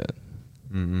 yeah.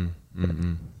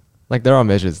 Like there are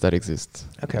measures that exist.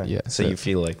 Okay. Yeah. So you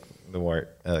feel like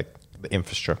the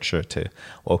infrastructure to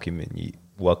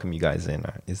welcome you guys in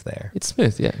is there? It's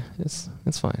smooth. Yeah. It's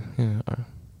fine. Yeah.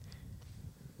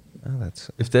 Oh, that's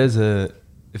If there's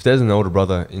an older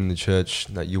brother in the church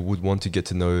that you would want to get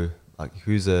to know, like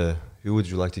who would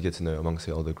you like to get to know amongst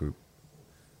the older group?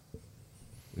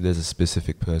 If there's a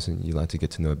specific person you'd like to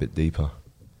get to know a bit deeper.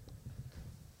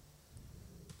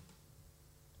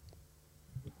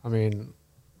 I mean,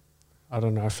 I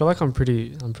don't know. I feel like I'm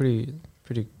pretty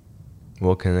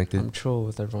Well connected. I'm chill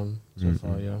with everyone so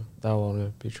far, yeah. That I want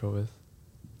to be chill with.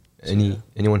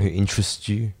 Anyone who interests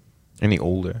you? any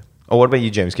older. Oh, what about you,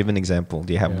 James? Give an example.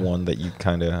 Do you have Yeah. one that you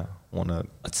kind of want to?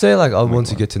 I'd say like I Make want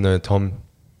to one. get to know Tom.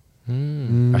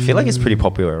 I feel like it's pretty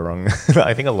popular around.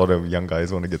 I think a lot of young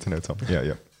guys want to get to know Tom. Yeah,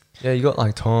 yeah. Yeah, you got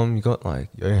like Tom, you got like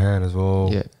Johan as well.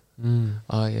 Yeah. Mm.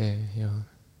 Oh yeah.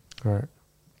 Right.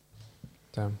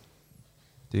 Damn.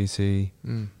 DC.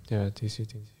 Yeah, DC.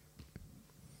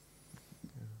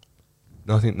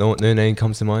 Nothing. No name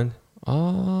comes to mind.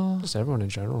 Just everyone in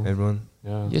general. Everyone.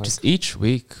 Yeah. Yeah, just each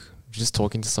week, just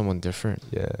talking to someone different.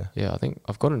 Yeah. Yeah, I think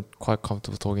I've gotten quite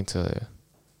comfortable talking to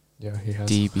Yeah, he has.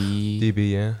 DB,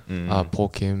 DB, yeah. Paul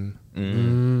Kim.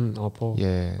 Oh, Paul.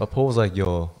 Yeah. But Paul's like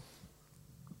your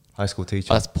high school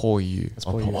teacher. That's Paul Yu. That's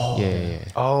Paul. Yu. Yeah.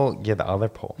 Oh, yeah, the other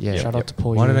Paul. Yeah. Shout out to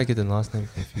Paul. Why Yu. did I get the last name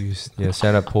confused? Yeah,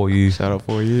 shout out Paul Yu. Shout out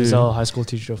Paul Yu. He's our high school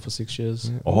teacher for 6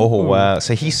 years. Oh, wow.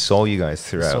 So he saw you guys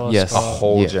throughout Saw us Yes. a grow up.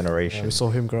 whole Yeah. generation. Yeah, we saw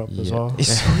him grow up as Yeah. well. He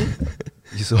saw-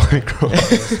 You saw me grow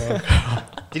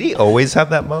up. Did he always have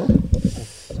that mo?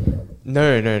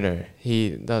 No.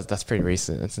 That's pretty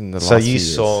recent. It's in the So last you few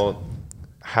years. saw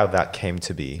how that came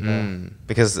to be. Mm.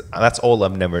 Because that's all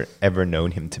I've never ever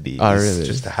known him to be. Oh, is really?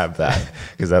 Just to have that.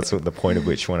 Because that's what the point of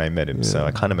which when I met him. So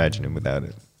I can't imagine him without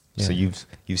it. So Yeah.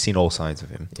 you've seen all sides of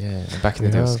him. Yeah. and Back in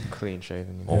the day, it was Yeah. clean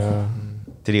shaven. You Oh. know? Yeah.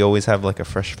 Did he always have like a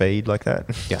fresh fade like that?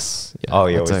 Yes. Yeah. Oh,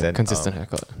 he It's always a did. consistent Oh.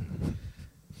 haircut.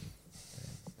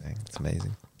 Dang, it's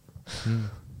amazing.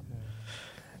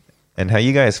 And how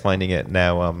you guys finding it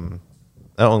now?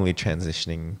 Not only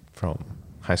transitioning from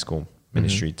high school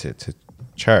ministry to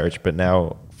church, but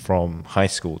now from high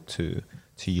school to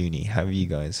uni. How have you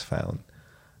guys found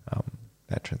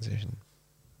that transition?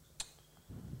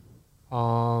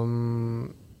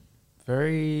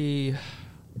 Very,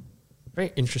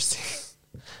 very interesting.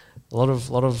 a lot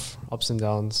of ups and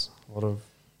downs. A lot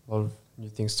of new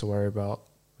things to worry about,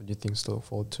 new things to look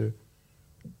forward to.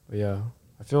 But yeah,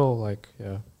 I feel like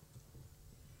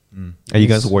Are you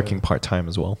guys working part time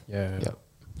as well? Yeah.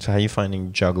 So how are you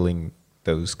finding juggling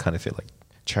those kind of like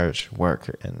church work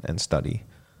and study?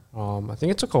 I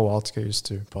think it took a while to get used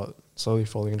to, but slowly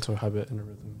falling into a habit and a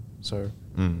rhythm. So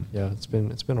yeah, it's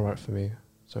been alright for me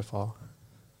so far.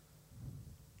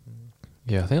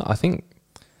 Yeah, I think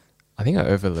I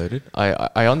overloaded.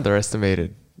 I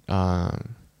underestimated.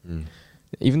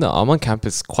 Even though I'm on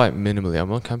campus quite minimally,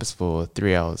 I'm on campus for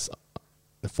 3 hours,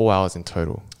 4 hours in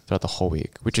total throughout the whole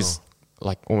week, which is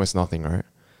like almost nothing, right?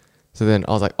 So then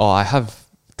I was like, I have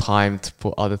time to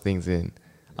put other things in.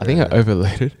 I think I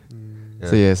overloaded. Yeah.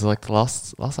 So yeah, so like the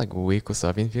last like week or so,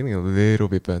 I've been feeling a little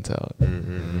bit burnt out.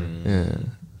 Yeah.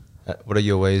 What are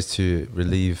your ways to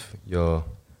relieve your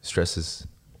stresses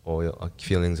or your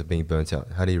feelings of being burnt out?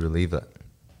 How do you relieve that?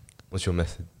 What's your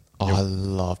method? I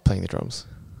love playing the drums.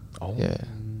 Oh, Yeah.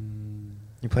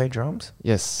 You play drums?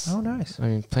 Yes. Oh, nice. I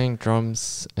mean, playing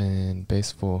drums and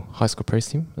bass for high school praise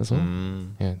team as well.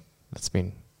 Yeah, that's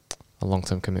been a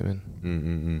long-term commitment.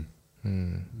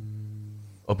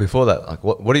 Oh, before that, like,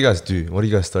 what do you guys do? What are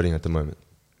you guys studying at the moment?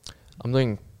 I'm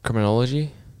doing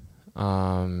criminology.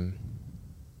 I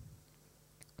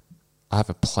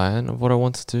have a plan of what I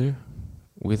want to do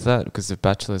with that because the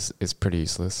bachelor's is pretty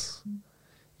useless.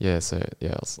 Yeah, so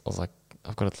yeah, I was like,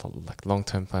 I've got a like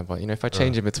long-term plan, but you know, if I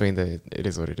change in between, it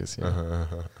is what it is. Yeah.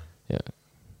 Yeah.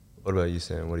 What about you,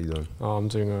 Sam? What are you doing? I'm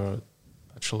doing a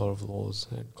Bachelor of Laws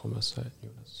and Commerce at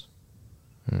UNS.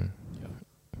 Yeah.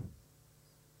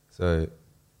 So,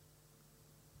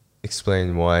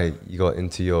 explain why you got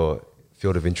into your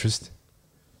field of interest.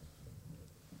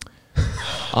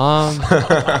 I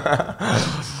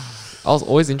was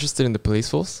always interested in the police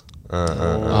force,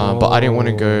 but I didn't want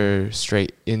to go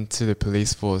straight into the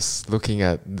police force. Looking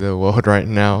at the world right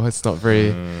now, it's not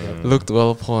very looked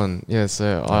well upon. Yeah,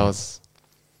 so I was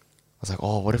like,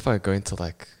 oh, what if I go into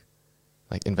like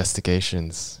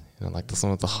investigations, you know, like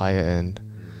some of the higher end,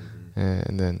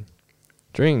 and then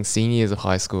during senior years of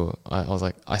high school, I was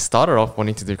like, I started off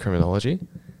wanting to do criminology,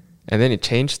 and then it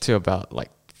changed to about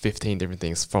like 15 different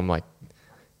things from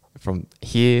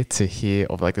here to here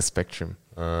of like the spectrum.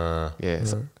 Yeah.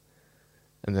 So,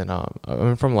 and then I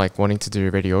went from like wanting to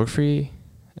do radiography,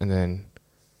 and then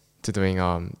to doing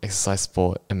exercise,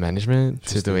 sport, and management,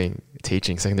 to doing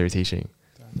teaching, secondary teaching,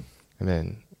 and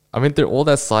then I went through all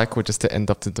that cycle just to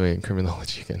end up to doing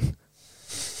criminology again.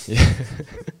 Yeah.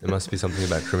 There must be something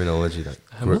about criminology that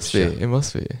It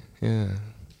must be. Yeah.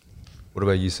 What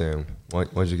about you, Sam? Why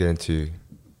did you get into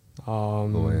law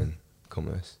and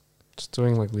commerce? Just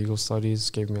doing like legal studies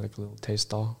gave me like a little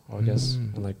taster, I guess.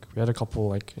 And like we had a couple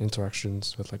like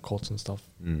interactions with like courts and stuff.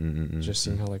 Just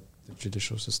seeing how like the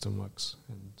judicial system works,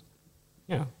 and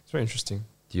yeah, it's very interesting.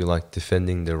 Do you like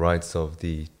defending the rights of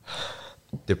the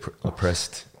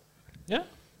oppressed? Yeah,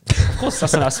 of course,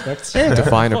 that's an aspect. Yeah.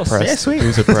 Define oppressed. Yeah, sweet.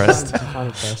 Who's oppressed? Define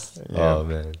oppressed. Oh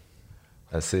man,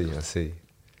 I see.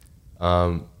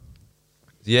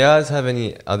 Do you guys have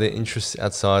any other interests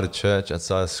outside of church,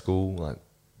 outside of school? Like,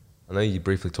 I know you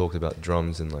briefly talked about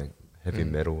drums and like heavy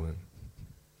metal. And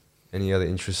any other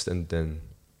interests? And then,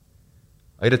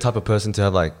 are you the type of person to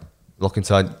have like lock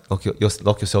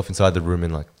yourself inside the room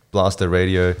and like blast the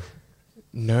radio?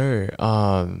 No.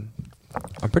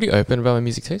 I'm pretty open about my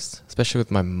music taste, especially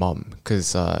with my mum,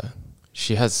 because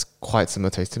she has quite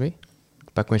similar taste to me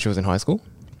back when she was in high school.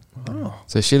 Oh.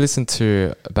 So she listened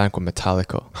to a band called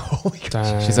Metallica. Holy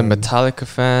God. She's a Metallica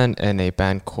fan, and a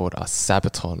band called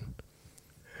Sabaton.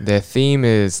 Their theme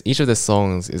is, each of their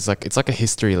songs is like, it's like a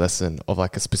history lesson of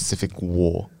like a specific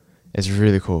war. It's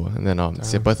really cool. And then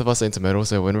so both of us are into metal,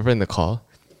 so when we were in the car,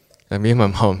 and me and my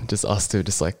mum just asked to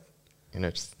just like, you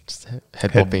know, just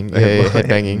head bopping, head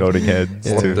banging, nodding heads.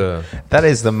 Yeah. That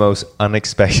is the most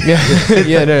unexpected.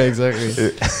 Yeah, no,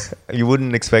 exactly. You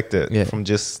wouldn't expect it Yeah. from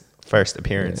just first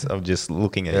appearance of just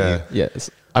looking at you. Yes,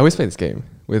 I always play this game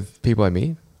with people I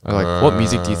meet. I'm like, what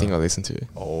music do you think I listen to?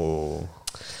 Oh,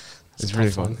 It's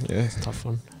really fun. Yeah, It's a tough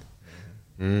one.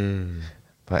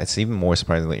 but it's even more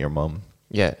surprising that your mum.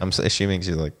 yeah. I'm assuming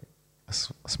she's like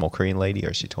a small Korean lady,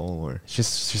 or is she tall, or She's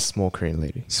small Korean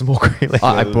lady. small Korean lady?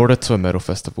 I brought her to a metal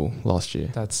festival last year.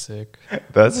 That's sick.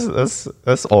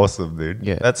 That's awesome, dude.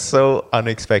 Yeah. That's so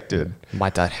unexpected. My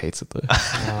dad hates it though.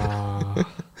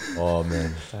 Oh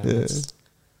man. That's,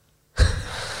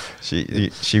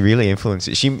 She really influenced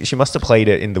you. She must have played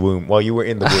it in the womb while you were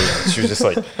in the womb. She was just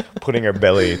like putting her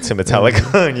belly to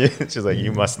Metallica, and she's like,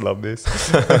 "You must love this."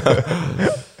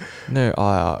 No,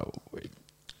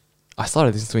 I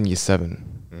started this in year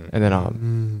 7, and then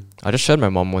I just showed my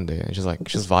mom one day, and she's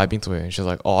vibing to it, and she's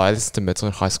like, "Oh, I listened to metal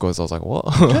in high school." So I was like, "What?"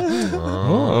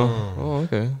 oh,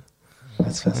 okay.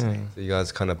 That's fascinating. So you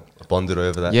guys kind of bonded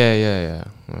over that. Yeah.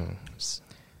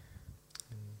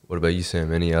 What about you,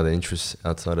 Sam? Any other interests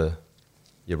outside of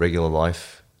your regular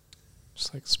life?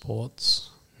 just like sports.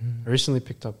 I recently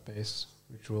picked up bass,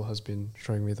 which Will has been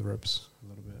showing me the ropes a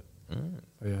little bit.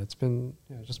 But yeah, it's been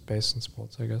just bass and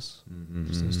sports, I guess.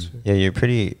 Just those two. Yeah, you're a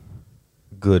pretty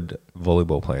good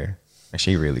volleyball player.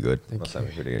 Actually, you're really good. Thank Not that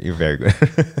you. pretty good. You're very good.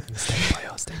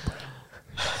 Stay player.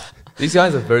 These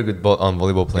guys are very good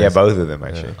volleyball Yeah, players. both of them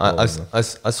actually. I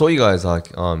saw you guys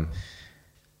like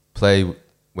play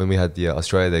when we had the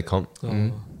Australia Day comp,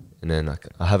 and then like,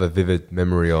 I have a vivid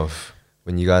memory of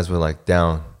when you guys were like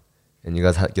down, and you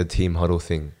guys had your team huddle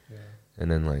thing, and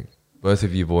then like both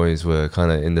of you boys were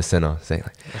kind of in the center saying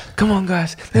like, "Come on,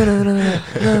 guys,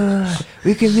 no,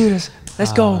 we can do this.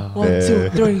 Let's go. 1, 2,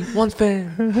 3, 1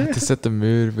 fan." To set the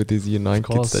mood with these year 9 kids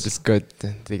course. that just go,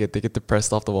 they get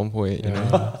depressed after 1 point, you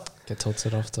know. Get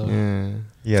tilted after. Yeah.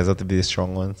 You guys have to be the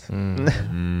strong ones.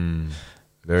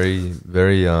 Very,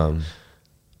 very,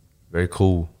 very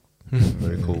cool.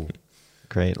 Very cool.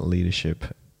 Great leadership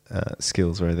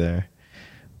skills right there.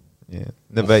 Yeah,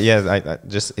 no, but yeah, I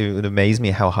just it would amaze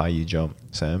me how high you jump,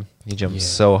 Sam. You jump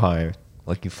so high,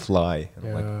 like you fly. And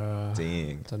I'm like,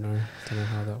 dang, Don't know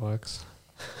how that works.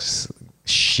 just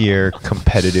sheer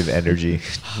competitive energy.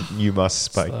 You must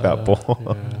spike that ball.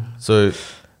 Yeah. So,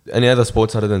 any other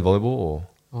sports other than volleyball? Or?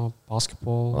 Oh,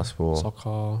 basketball,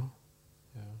 soccer,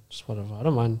 just whatever. I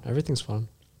don't mind. Everything's fun.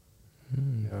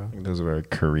 Yeah. Those are very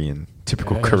Korean,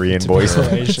 typical Yeah, Korean typical boys.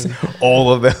 Asian.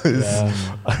 All of those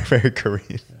Yeah. are very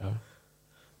Korean. Yeah.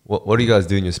 What do you guys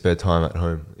do in your spare time at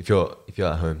home? If you're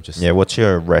at home, just Yeah, what's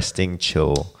your resting,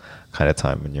 chill kind of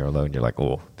time when you're alone? You're like,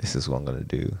 oh, this is what I'm gonna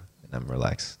do, and I'm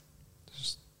relaxed.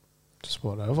 Just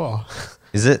whatever.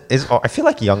 I feel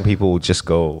like young people will just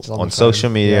go It's on on the social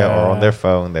phone. media or on Yeah. their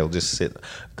phone. They'll just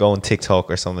go on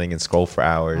TikTok or something and scroll for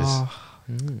hours.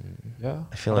 Yeah.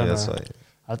 I feel like don't that's know. like.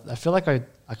 I feel like I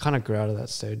kind of grew out of that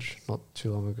stage not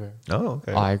too long ago. Oh,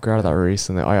 okay. I grew out of that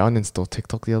recently. I uninstalled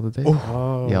TikTok the other day.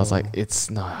 Oh. Yeah, I was like,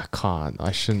 I can't.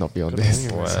 I should not be on Good this.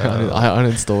 on you, So man. I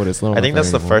uninstalled it. It's not on I think my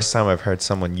that's the phone first time I've heard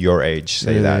someone your age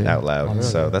say that Really? out loud. Oh, really?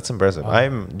 So that's impressive. Wow.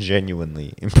 I'm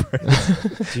genuinely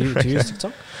impressed. do you use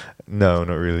TikTok? No,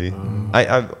 not really.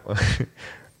 I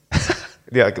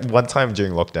yeah, like, one time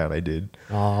during lockdown I did,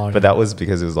 Oh, but that was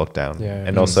because it was lockdown, Yeah, and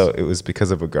yes. also it was because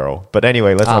of a girl. But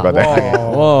anyway, let's not about that.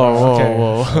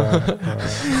 Whoa.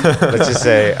 Let's just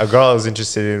say a girl I was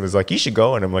interested in was like, "You should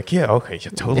go," and I'm like, "Yeah, okay,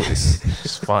 yeah, totally.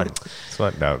 It's fun. It's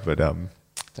fun." No, but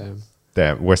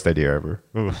damn, worst idea ever.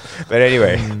 But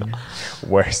anyway,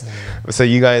 worst. So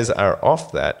you guys are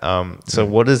off that. So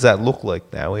what does that look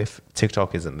like now if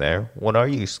TikTok isn't there? What are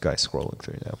you guys scrolling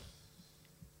through now?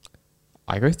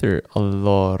 I go through a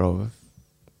lot of.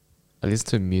 I listen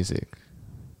to music.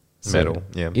 Metal,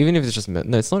 yeah. Even if it's just metal.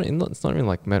 No, it's not even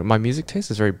like metal. My music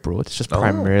taste is very broad. It's just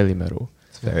primarily metal.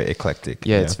 It's very eclectic.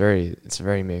 Yeah, it's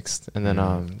very mixed. And then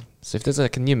so if there's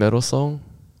like a new metal song,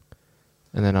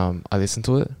 and then I listen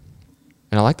to it,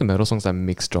 and I like the metal songs that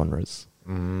mix genres.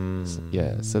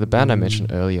 Yeah, so the band I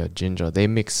mentioned earlier, Ginger, they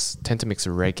tend to mix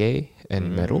reggae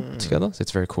and metal together, so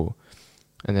it's very cool.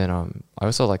 And then I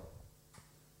also like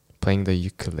playing the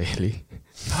ukulele.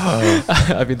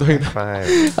 I've been doing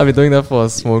that for a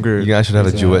small group. you guys should have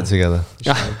a duet together.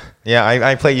 Yeah,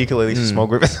 I play ukulele for small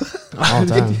group. Oh,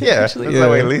 damn. Yeah, that's the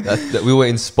way it leads. We were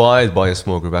inspired by a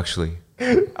small group actually.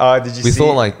 Did you We see?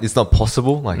 thought like it's not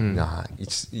possible. Like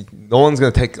no one's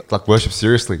gonna take like worship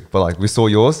seriously. But like we saw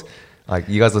yours. Like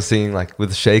you guys are singing like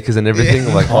with shakers and everything.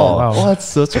 I'm like, Oh, wow. that's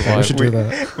such a We vibe. should do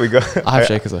that. we got. I have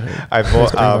shakers at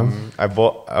home. I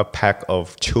bought a pack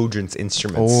of children's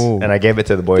instruments Oh. and I gave it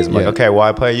to the boys. I'm like, Yeah. okay, while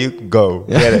I play you, go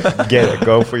get it,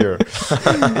 go for your.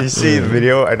 You see the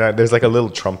video and there's like a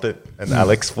little trumpet and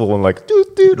Alex full on like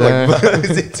dude like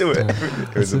is into it.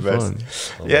 It was the so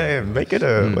best. Yeah, make it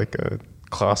like a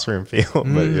classroom feel.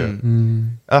 But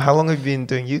yeah. How long have you been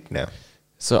doing uke now?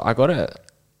 So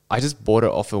I just bought it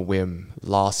off a whim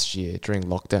last year during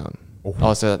lockdown.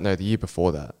 Oh, so no, the year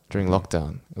before that during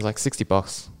lockdown. It was like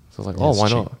 $60 So I was like, Yeah, oh, it's why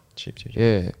cheap. not? Cheap.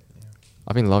 Yeah.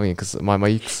 I've been loving it because my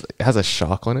ukes, it has a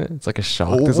shark on it. It's like a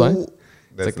shark design. Ooh, It's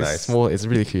that's like this nice. small. It's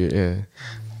really cute. Yeah.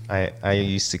 I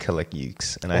used to collect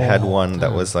ukes, and I had one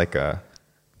that was like a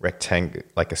rectangle,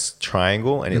 like a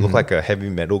triangle, and it looked like a heavy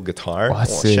metal guitar Oh,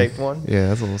 that's sick. shaped one. Yeah,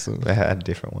 that's awesome. I had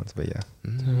different ones, but yeah.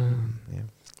 Yeah.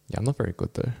 Yeah, I'm not very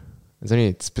good though. Is there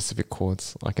any specific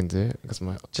chords I can do? Because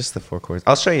my Just the 4 chords.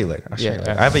 I'll show you later. I'll show Yeah, you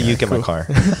later. yeah. I have a uke in my car.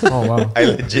 Oh wow. I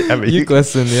legit have a uke uke.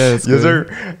 lesson, yeah, it's Yes, good.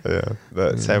 sir. Yeah.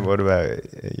 But Sam, what about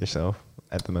yourself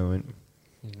at the moment?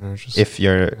 You know, just, If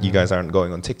you guys aren't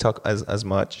going on TikTok as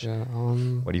much, yeah,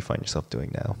 what do you find yourself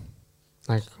doing now?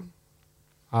 like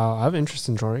I have interest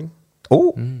in drawing.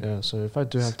 Oh, Yeah, so if I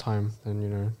do have time,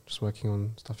 then just working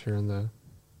on stuff here and there.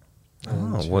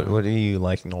 And, what do you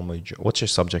like normally draw? What's your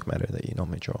subject matter that you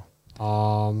normally draw?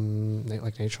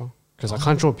 like nature, because I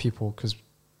can't draw people because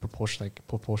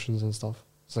proportions and stuff.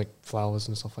 It's like flowers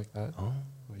and stuff like that. Oh,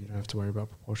 Where you don't have to worry about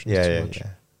proportions yeah, too yeah, much. yeah.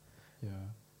 Yeah.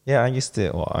 Yeah, I used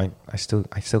to. Well, I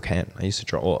still can. I used to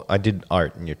draw. Well, I did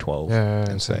art in year 12, Yeah,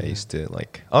 and so I same. used to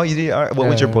like. Oh, you did art. What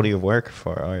was your Yeah. body of work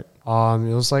for art?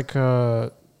 It was like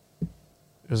it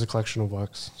was a collection of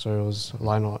works. So it was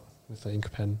line art with the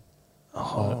ink pen.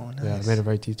 Oh, But, Yeah, I nice. made it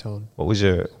very detailed. What was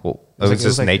your? Well, it like- was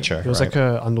just like, nature. It was right? like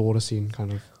a underwater scene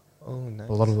kind of. Oh, nice.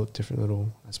 A lot of different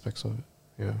little aspects of it.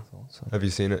 Yeah. Have you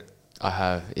seen it? I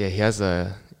have. Yeah, he has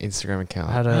a Instagram account.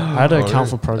 I had an Oh, account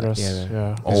for really? progress. Yeah,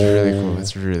 Yeah. It's really Oh. cool.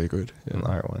 It's really good. An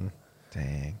art one.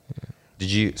 Dang.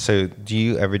 Did you? So, do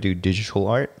you ever do digital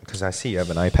art? Because I see you have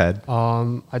an iPad.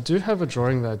 I do have a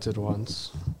drawing that I did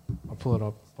once. I'll pull it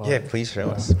up. but- Yeah, please show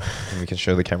yeah. us. And we can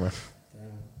show the camera.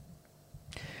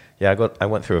 Yeah, I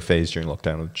went through a phase during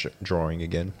lockdown of drawing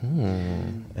again,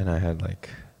 and I had like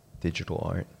digital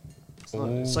art.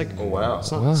 It's like Oh, wow.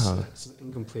 It's not. Wow. It's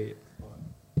incomplete.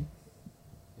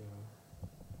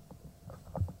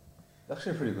 But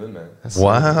Actually, pretty good, man. That's so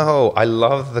Wow, I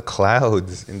love the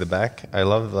clouds in the back. I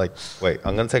love like. Wait,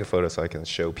 I'm gonna take a photo so I can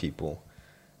show people.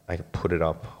 I can put it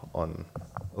up on.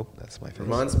 Oh, that's my face.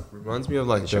 Reminds me of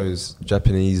like those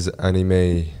Japanese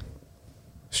anime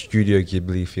Studio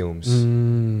Ghibli films.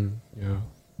 yeah.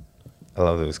 I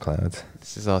love those clouds.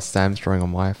 This is Sam's drawing on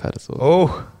my iPad as well.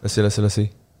 Oh, Let's see.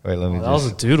 wait, let me Oh, that was a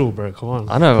just. doodle, bro. Come on.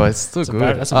 I know, but it's still That's good.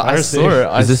 that's I saw embarrassing. it.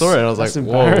 I Is this- saw it. And I was like, That's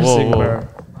whoa, whoa, embarrassing, whoa. bro.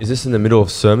 Is this in the middle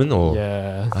of sermon or?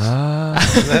 Yeah. Ah,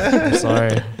 I'm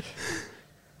sorry.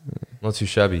 not too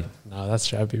shabby. No, that's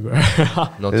shabby, bro.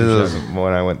 Not This too is shabby.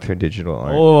 when I went through digital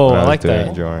art. Oh, when I was like doing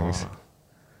that. drawings.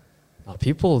 Nah,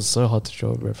 people is so hard to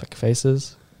draw, bro. Like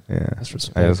faces. Yeah, That's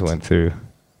respect. I also went through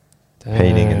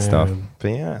painting and stuff.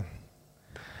 Damn.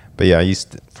 But yeah,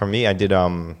 for me I did a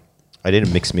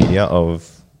mixed media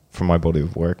for my body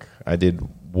of work. I did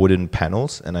wooden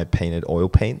panels and I painted oil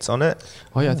paints on it.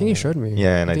 Oh yeah, I think you showed me.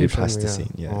 Yeah, and I think did you showed me,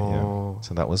 plasticine. Yeah, Oh. yeah.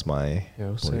 So that was my Yeah,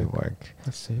 it was body of sick. work.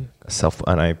 Let's see.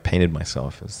 And I painted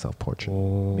myself as self-portrait.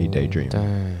 Me daydreaming.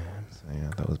 Damn. So yeah,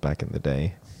 that was back in the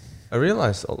day. I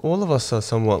realized all of us are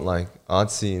somewhat like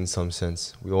artsy in some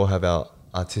sense. We all have our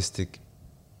artistic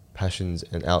passions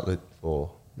and outlet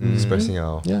for expressing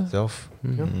Yeah. ourselves.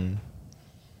 Mm.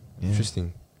 Yeah.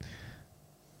 Interesting.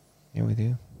 Yeah, we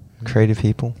do. Creative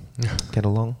people get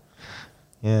along.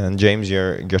 Yeah, and James,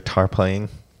 your guitar playing.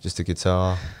 Just a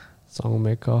guitar. Song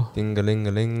maker.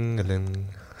 Ding-a-ling-a-ling-a-ling.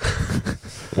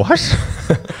 What?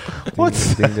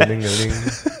 What's Ding-a-ling-a-ling.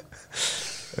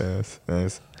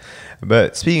 Yes.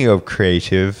 But speaking of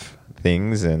creative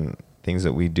things and things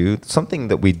that we do, something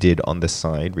that we did on the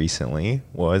side recently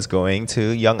was going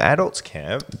to young adults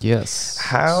camp. Yes.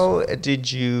 How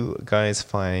did you guys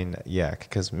find Yak?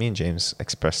 Because me and James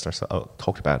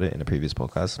talked about it in a previous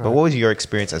podcast. But what was your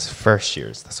experience as first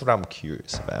years? That's what I'm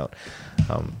curious about.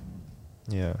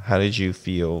 Yeah, how did you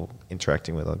feel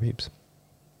interacting with other peeps?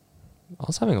 I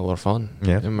was having a lot of fun.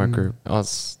 Yeah. In my group, I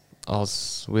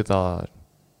was with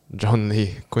John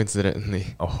Lee, coincidentally,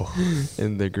 Oh,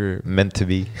 in the group. meant to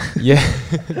be. Yeah.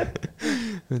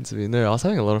 Meant to be. No, I was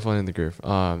having a lot of fun in the group.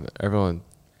 Everyone,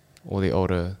 all the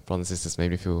older brothers and sisters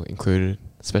made me feel included,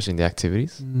 especially in the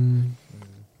activities.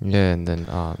 Yeah, and then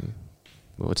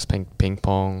we were just playing ping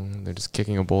pong. They're just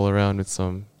kicking a ball around with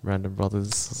some random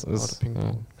brothers. A lot of ping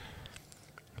pong.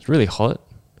 It's really hot.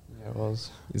 Yeah, it was.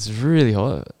 It's really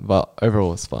hot, but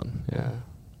overall it's fun. Yeah.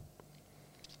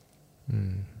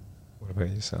 What about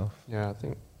yourself? Yeah, I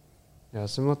think. Yeah,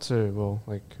 similar to it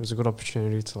was a good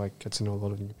opportunity to get to know a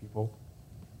lot of new people,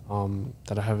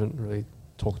 that I haven't really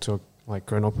talked to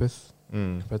grown up with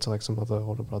compared to some other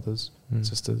older brothers and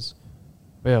sisters.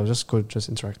 But yeah, it was just good, just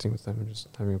interacting with them and just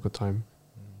having a good time,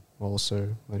 while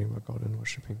also learning about God and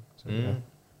worshiping. So yeah,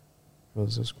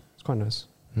 it's quite nice.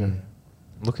 Yeah.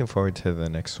 looking forward to the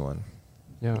next one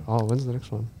Yeah. Oh, when's the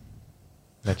next one?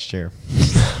 next year.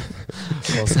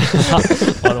 So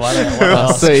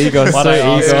eager, so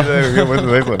eager. When's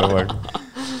the next one? I'm like,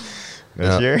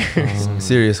 next year?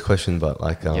 Serious question, but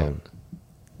like, Yeah.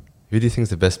 who do you think is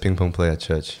the best ping pong player at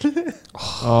church?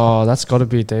 Oh, that's got to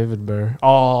be David, bro.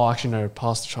 Oh, actually no,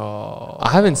 Pastor Charles.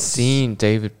 I haven't seen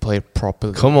David play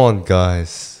properly. Come on,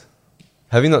 guys.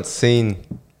 Have you not seen?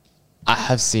 I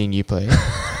have seen you play.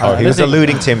 Oh, he was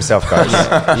alluding to himself, guys.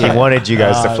 He wanted you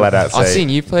guys to flat out say. I've seen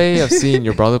you play. I've seen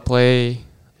your brother play.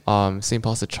 Seen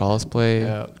Pastor Charles play.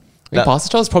 Yeah. I think Pastor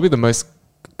Charles is probably the most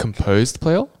composed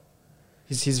player.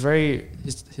 He's very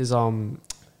his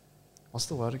what's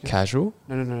the word again? Casual.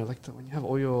 No. Like when you have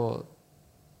all your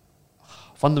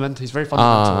fundamental. He's very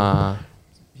fundamental.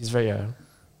 He's very Yeah,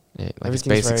 like his Everything's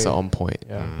basics very- are on point.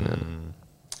 yeah.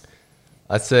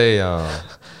 I'd say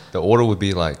the order would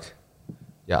be like,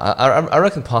 yeah, I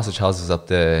reckon Pastor Charles is up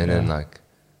there, and then like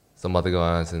some other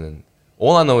guys, and then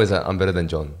all I know is that I'm better than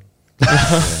John. Yeah,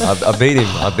 I beat him.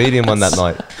 I beat him on that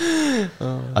night.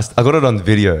 I got it on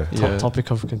video. Yeah. Topic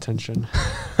of contention.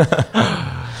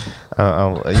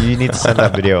 You need to send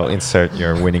that video. I'll insert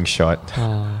your winning shot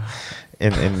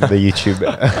in the YouTube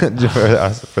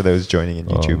for those joining in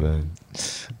YouTube. Oh, man.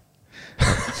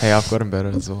 Hey, I've gotten better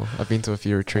as well. I've been to a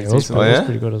few retreats It was recently. yeah?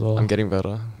 pretty good as well. I'm getting better.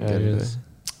 I'm Yeah, getting he there. is.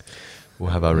 We'll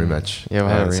have our rematch. Yeah, we'll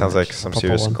have a It sounds rematch. like some Proper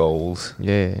serious one. goals.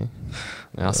 Yeah.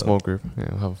 Our small group. Yeah,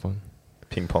 we'll have fun.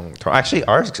 Ping pong. Actually,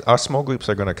 our small groups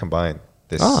are going to combine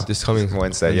this This coming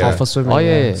Wednesday. Yeah. Yeah. Oh, for swimming. Oh,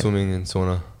 yeah. Swimming and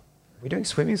sauna. We're doing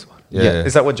swimmies. Yeah.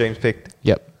 Is that what James picked?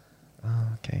 Yep.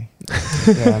 Okay.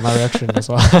 Yeah, my reaction as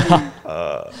well. I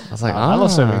was like, I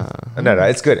love swimming. No,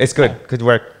 it's good. It's good. Good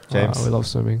work, James. We love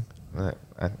swimming.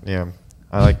 Yeah.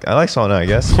 I like sauna, I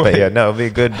guess. But yeah, no, it'll be a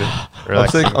good. I'm so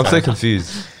relaxing time.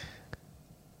 confused.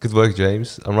 Good work,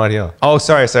 James. I'm right here. Oh,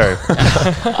 sorry. John.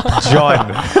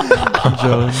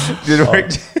 Did it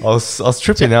work? I was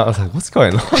tripping out. I was like, what's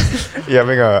going on? Yeah,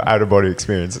 having a out of body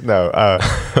experience. No.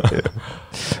 Yeah.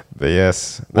 But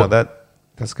yes. No, What?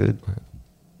 that's good.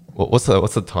 What's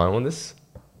the time on this?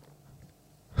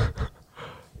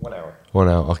 1 hour. 1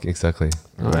 hour. Okay, exactly.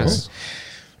 Nice.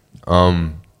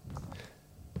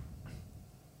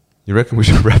 You reckon we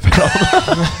should wrap it up?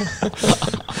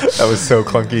 That was so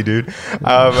clunky, dude.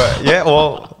 Yeah,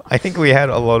 well, I think we had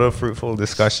a lot of fruitful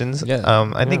discussions. Yeah.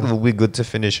 I think it would be good to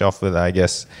finish off with, I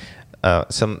guess,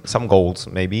 some goals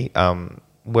maybe.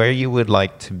 Where you would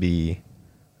like to be,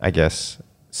 I guess,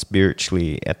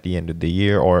 spiritually at the end of the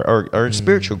year, or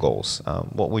spiritual goals.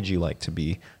 What would you like to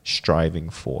be striving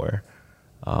for,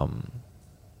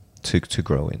 to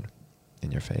grow in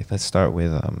your faith? Let's start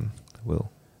with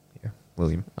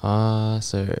William.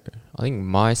 So I think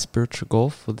my spiritual goal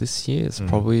for this year is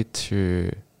probably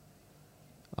to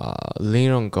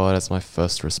lean on God as my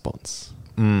first response.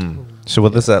 So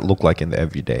what does that look like in the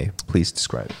everyday? Please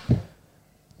describe it.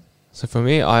 So for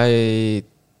me, I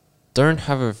don't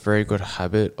have a very good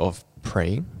habit of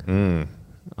praying.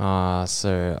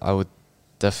 So I would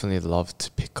definitely love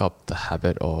to pick up the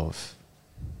habit of,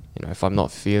 if I'm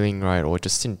not feeling right, or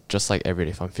just like every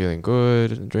day, if I'm feeling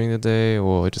good during the day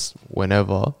or just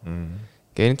whenever,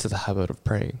 get into the habit of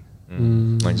praying.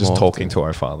 Like just More talking often. to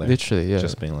our Father. Literally, yeah.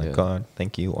 Just being like, Yeah. God,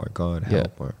 thank you, or God, Yeah.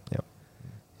 help, or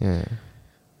Yeah.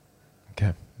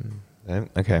 Okay.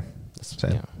 Okay.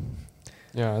 Same. Yeah.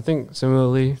 Yeah, I think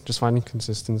similarly, just finding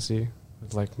consistency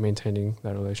with like maintaining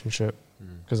that relationship.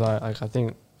 Because I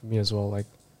think for me as well, like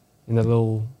in the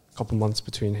little couple months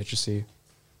between HSC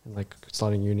and like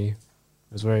starting uni, it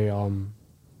was very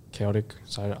chaotic.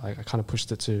 So I kind of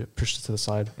pushed it to the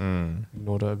side,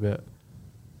 ignored it a bit.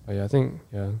 But yeah, I think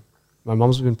my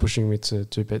mom's been pushing me to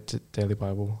do a bit daily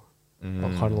Bible,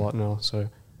 quite a lot now. So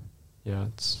yeah,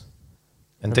 it's.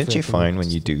 And don't you Hopefully I can find when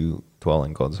you consistent. do dwell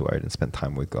in God's word and spend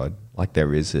time with God, like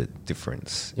there is a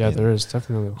difference? Yeah, in- there is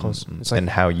definitely, of course. It's like and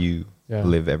how you Yeah.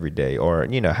 live every day, or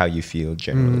how you feel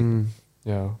generally.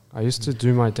 Yeah, I used to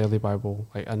do my daily Bible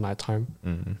like at nighttime,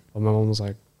 but my mom was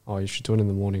like, "Oh, you should do it in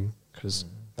the morning because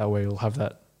that way you'll have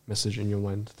that message in your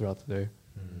mind throughout the day,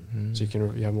 so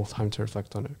you have more time to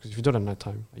reflect on it. Because if you do it at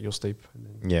nighttime, like, you'll sleep and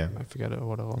then Yeah. you might forget it or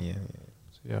whatever." Yeah.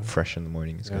 So, yeah. Fresh in the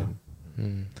morning is Yeah.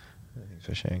 good. Thanks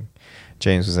for sharing.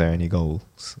 James, was there any goals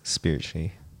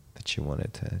spiritually that you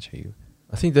wanted to achieve?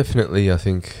 I think definitely, as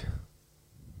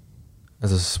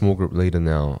a small group leader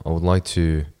now, I would like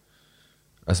to,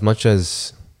 as much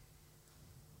as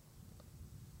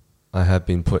I have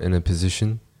been put in a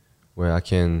position where I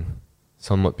can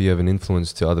somewhat be of an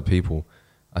influence to other people,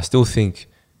 I still think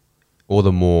all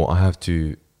the more I have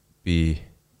to be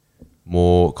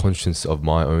more conscious of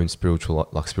my own spiritual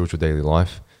daily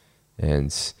life,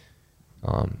 And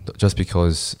just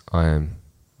because I am,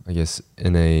 I guess,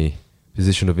 in a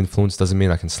position of influence doesn't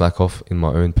mean I can slack off in my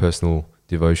own personal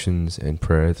devotions and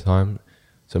prayer time.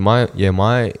 So my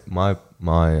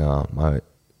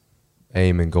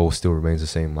aim and goal still remains the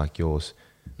same like yours.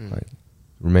 Like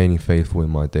remaining faithful in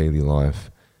my daily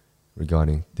life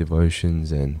regarding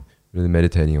devotions and really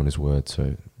meditating on his word.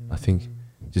 So I think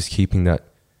just keeping that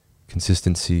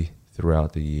consistency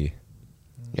throughout the year.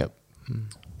 Yep.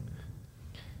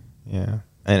 Yeah.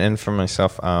 And for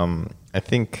myself, I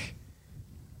think,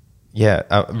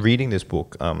 reading this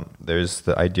book, there's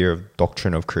the idea of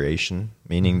doctrine of creation,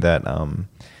 meaning that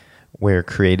we're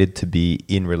created to be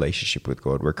in relationship with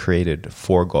God. We're created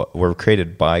for God. We're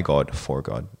created by God for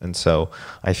God. And so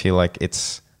I feel like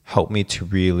it's helped me to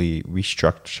really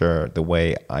restructure the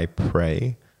way I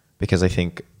pray, because I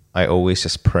think I always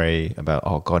just pray about,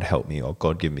 oh, God help me, or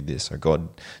God give me this, or God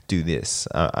do this,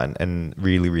 and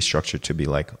really restructure to be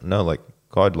like, no, like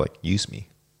God, like use me.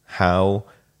 How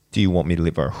do you want me to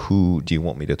live, or who do you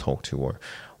want me to talk to, or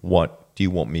what do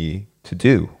you want me to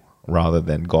do, rather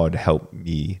than God help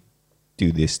me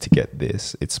do this to get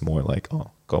this. It's more like, oh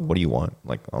God, what do you want?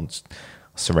 Like, I'll just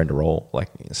surrender all. Like,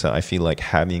 so I feel like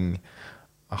having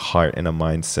a heart and a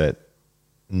mindset,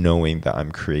 knowing that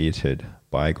I'm created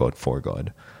by God for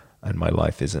God, and my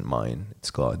life isn't mine, it's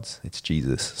God's, it's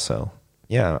Jesus. So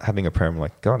yeah, having a prayer, I'm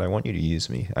like, God, I want you to use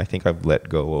me. I think I've let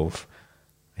go of,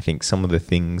 I think some of the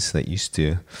things that I used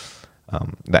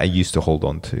to hold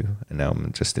on to, and now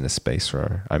I'm just in a space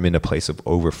where I'm in a place of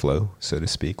overflow, so to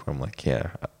speak, where I'm like,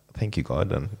 yeah, thank you,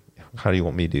 God, and how do you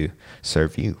want me to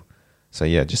serve you? So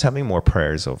yeah, just having more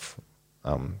prayers of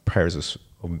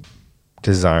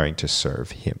desiring to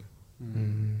serve Him.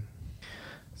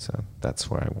 So that's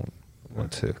where I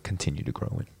want to continue to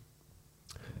grow in.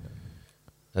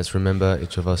 Let's remember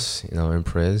each of us in our own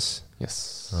prayers.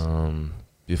 Yes.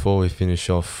 Before we finish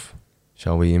off,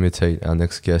 shall we imitate our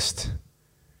next guest?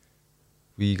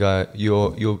 You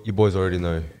boys already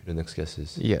know who the next guest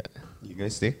is. Yeah. You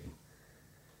guys do?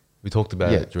 We talked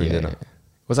about it during dinner. Yeah.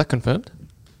 Was that confirmed?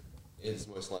 It's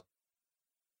most likely.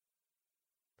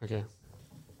 Okay.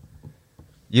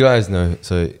 You guys know,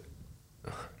 so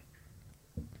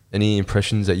any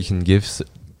impressions that you can give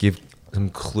some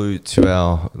clue to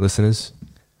our listeners?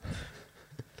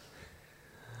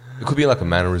 It could be like a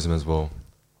mannerism as well.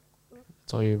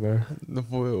 It's all you, bro. The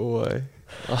boy.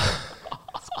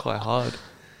 It's quite hard.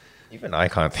 Even I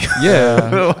can't think. Yeah.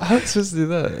 How am I supposed to do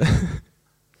that?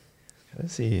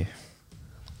 Let's see.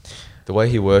 The way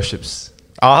he worships.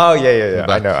 Oh yeah.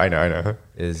 Back I know.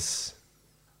 Is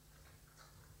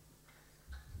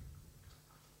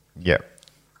Yep.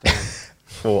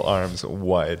 Full arms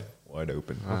wide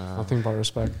open. Nothing but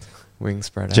respect. Wings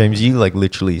spread out. James, you like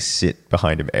literally sit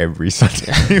behind him every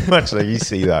Sunday. Pretty much, like you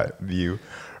see that view,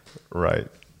 right?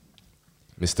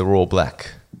 Mr. All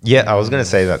Black. Yeah, I was gonna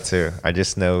say that too. I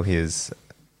just know he's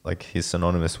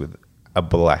synonymous with a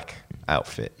black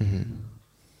outfit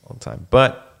all the time.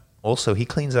 But also, he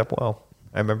cleans up well.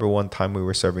 I remember one time we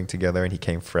were serving together and he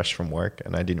came fresh from work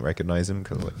and I didn't recognize him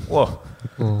because like, whoa,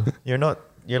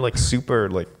 you're like super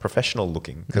like professional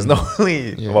looking. Because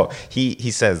normally, well,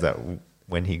 he says that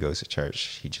when he goes to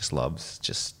church, he just loves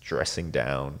just dressing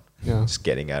down, just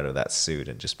getting out of that suit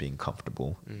and just being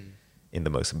comfortable in the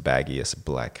most baggiest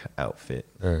black outfit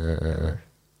ever.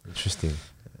 Interesting.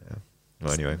 Yeah.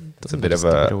 Well, anyway, it's a bit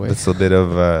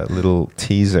of a little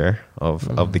teaser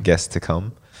of the guests to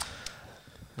come.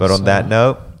 But on that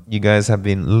note, you guys have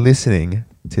been listening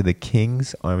to the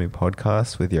King's Army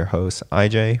podcast with your hosts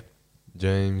IJ,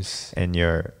 James, and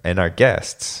our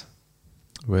guests,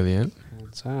 William.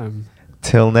 Sam.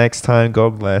 Till next time,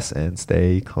 God bless and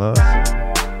stay close.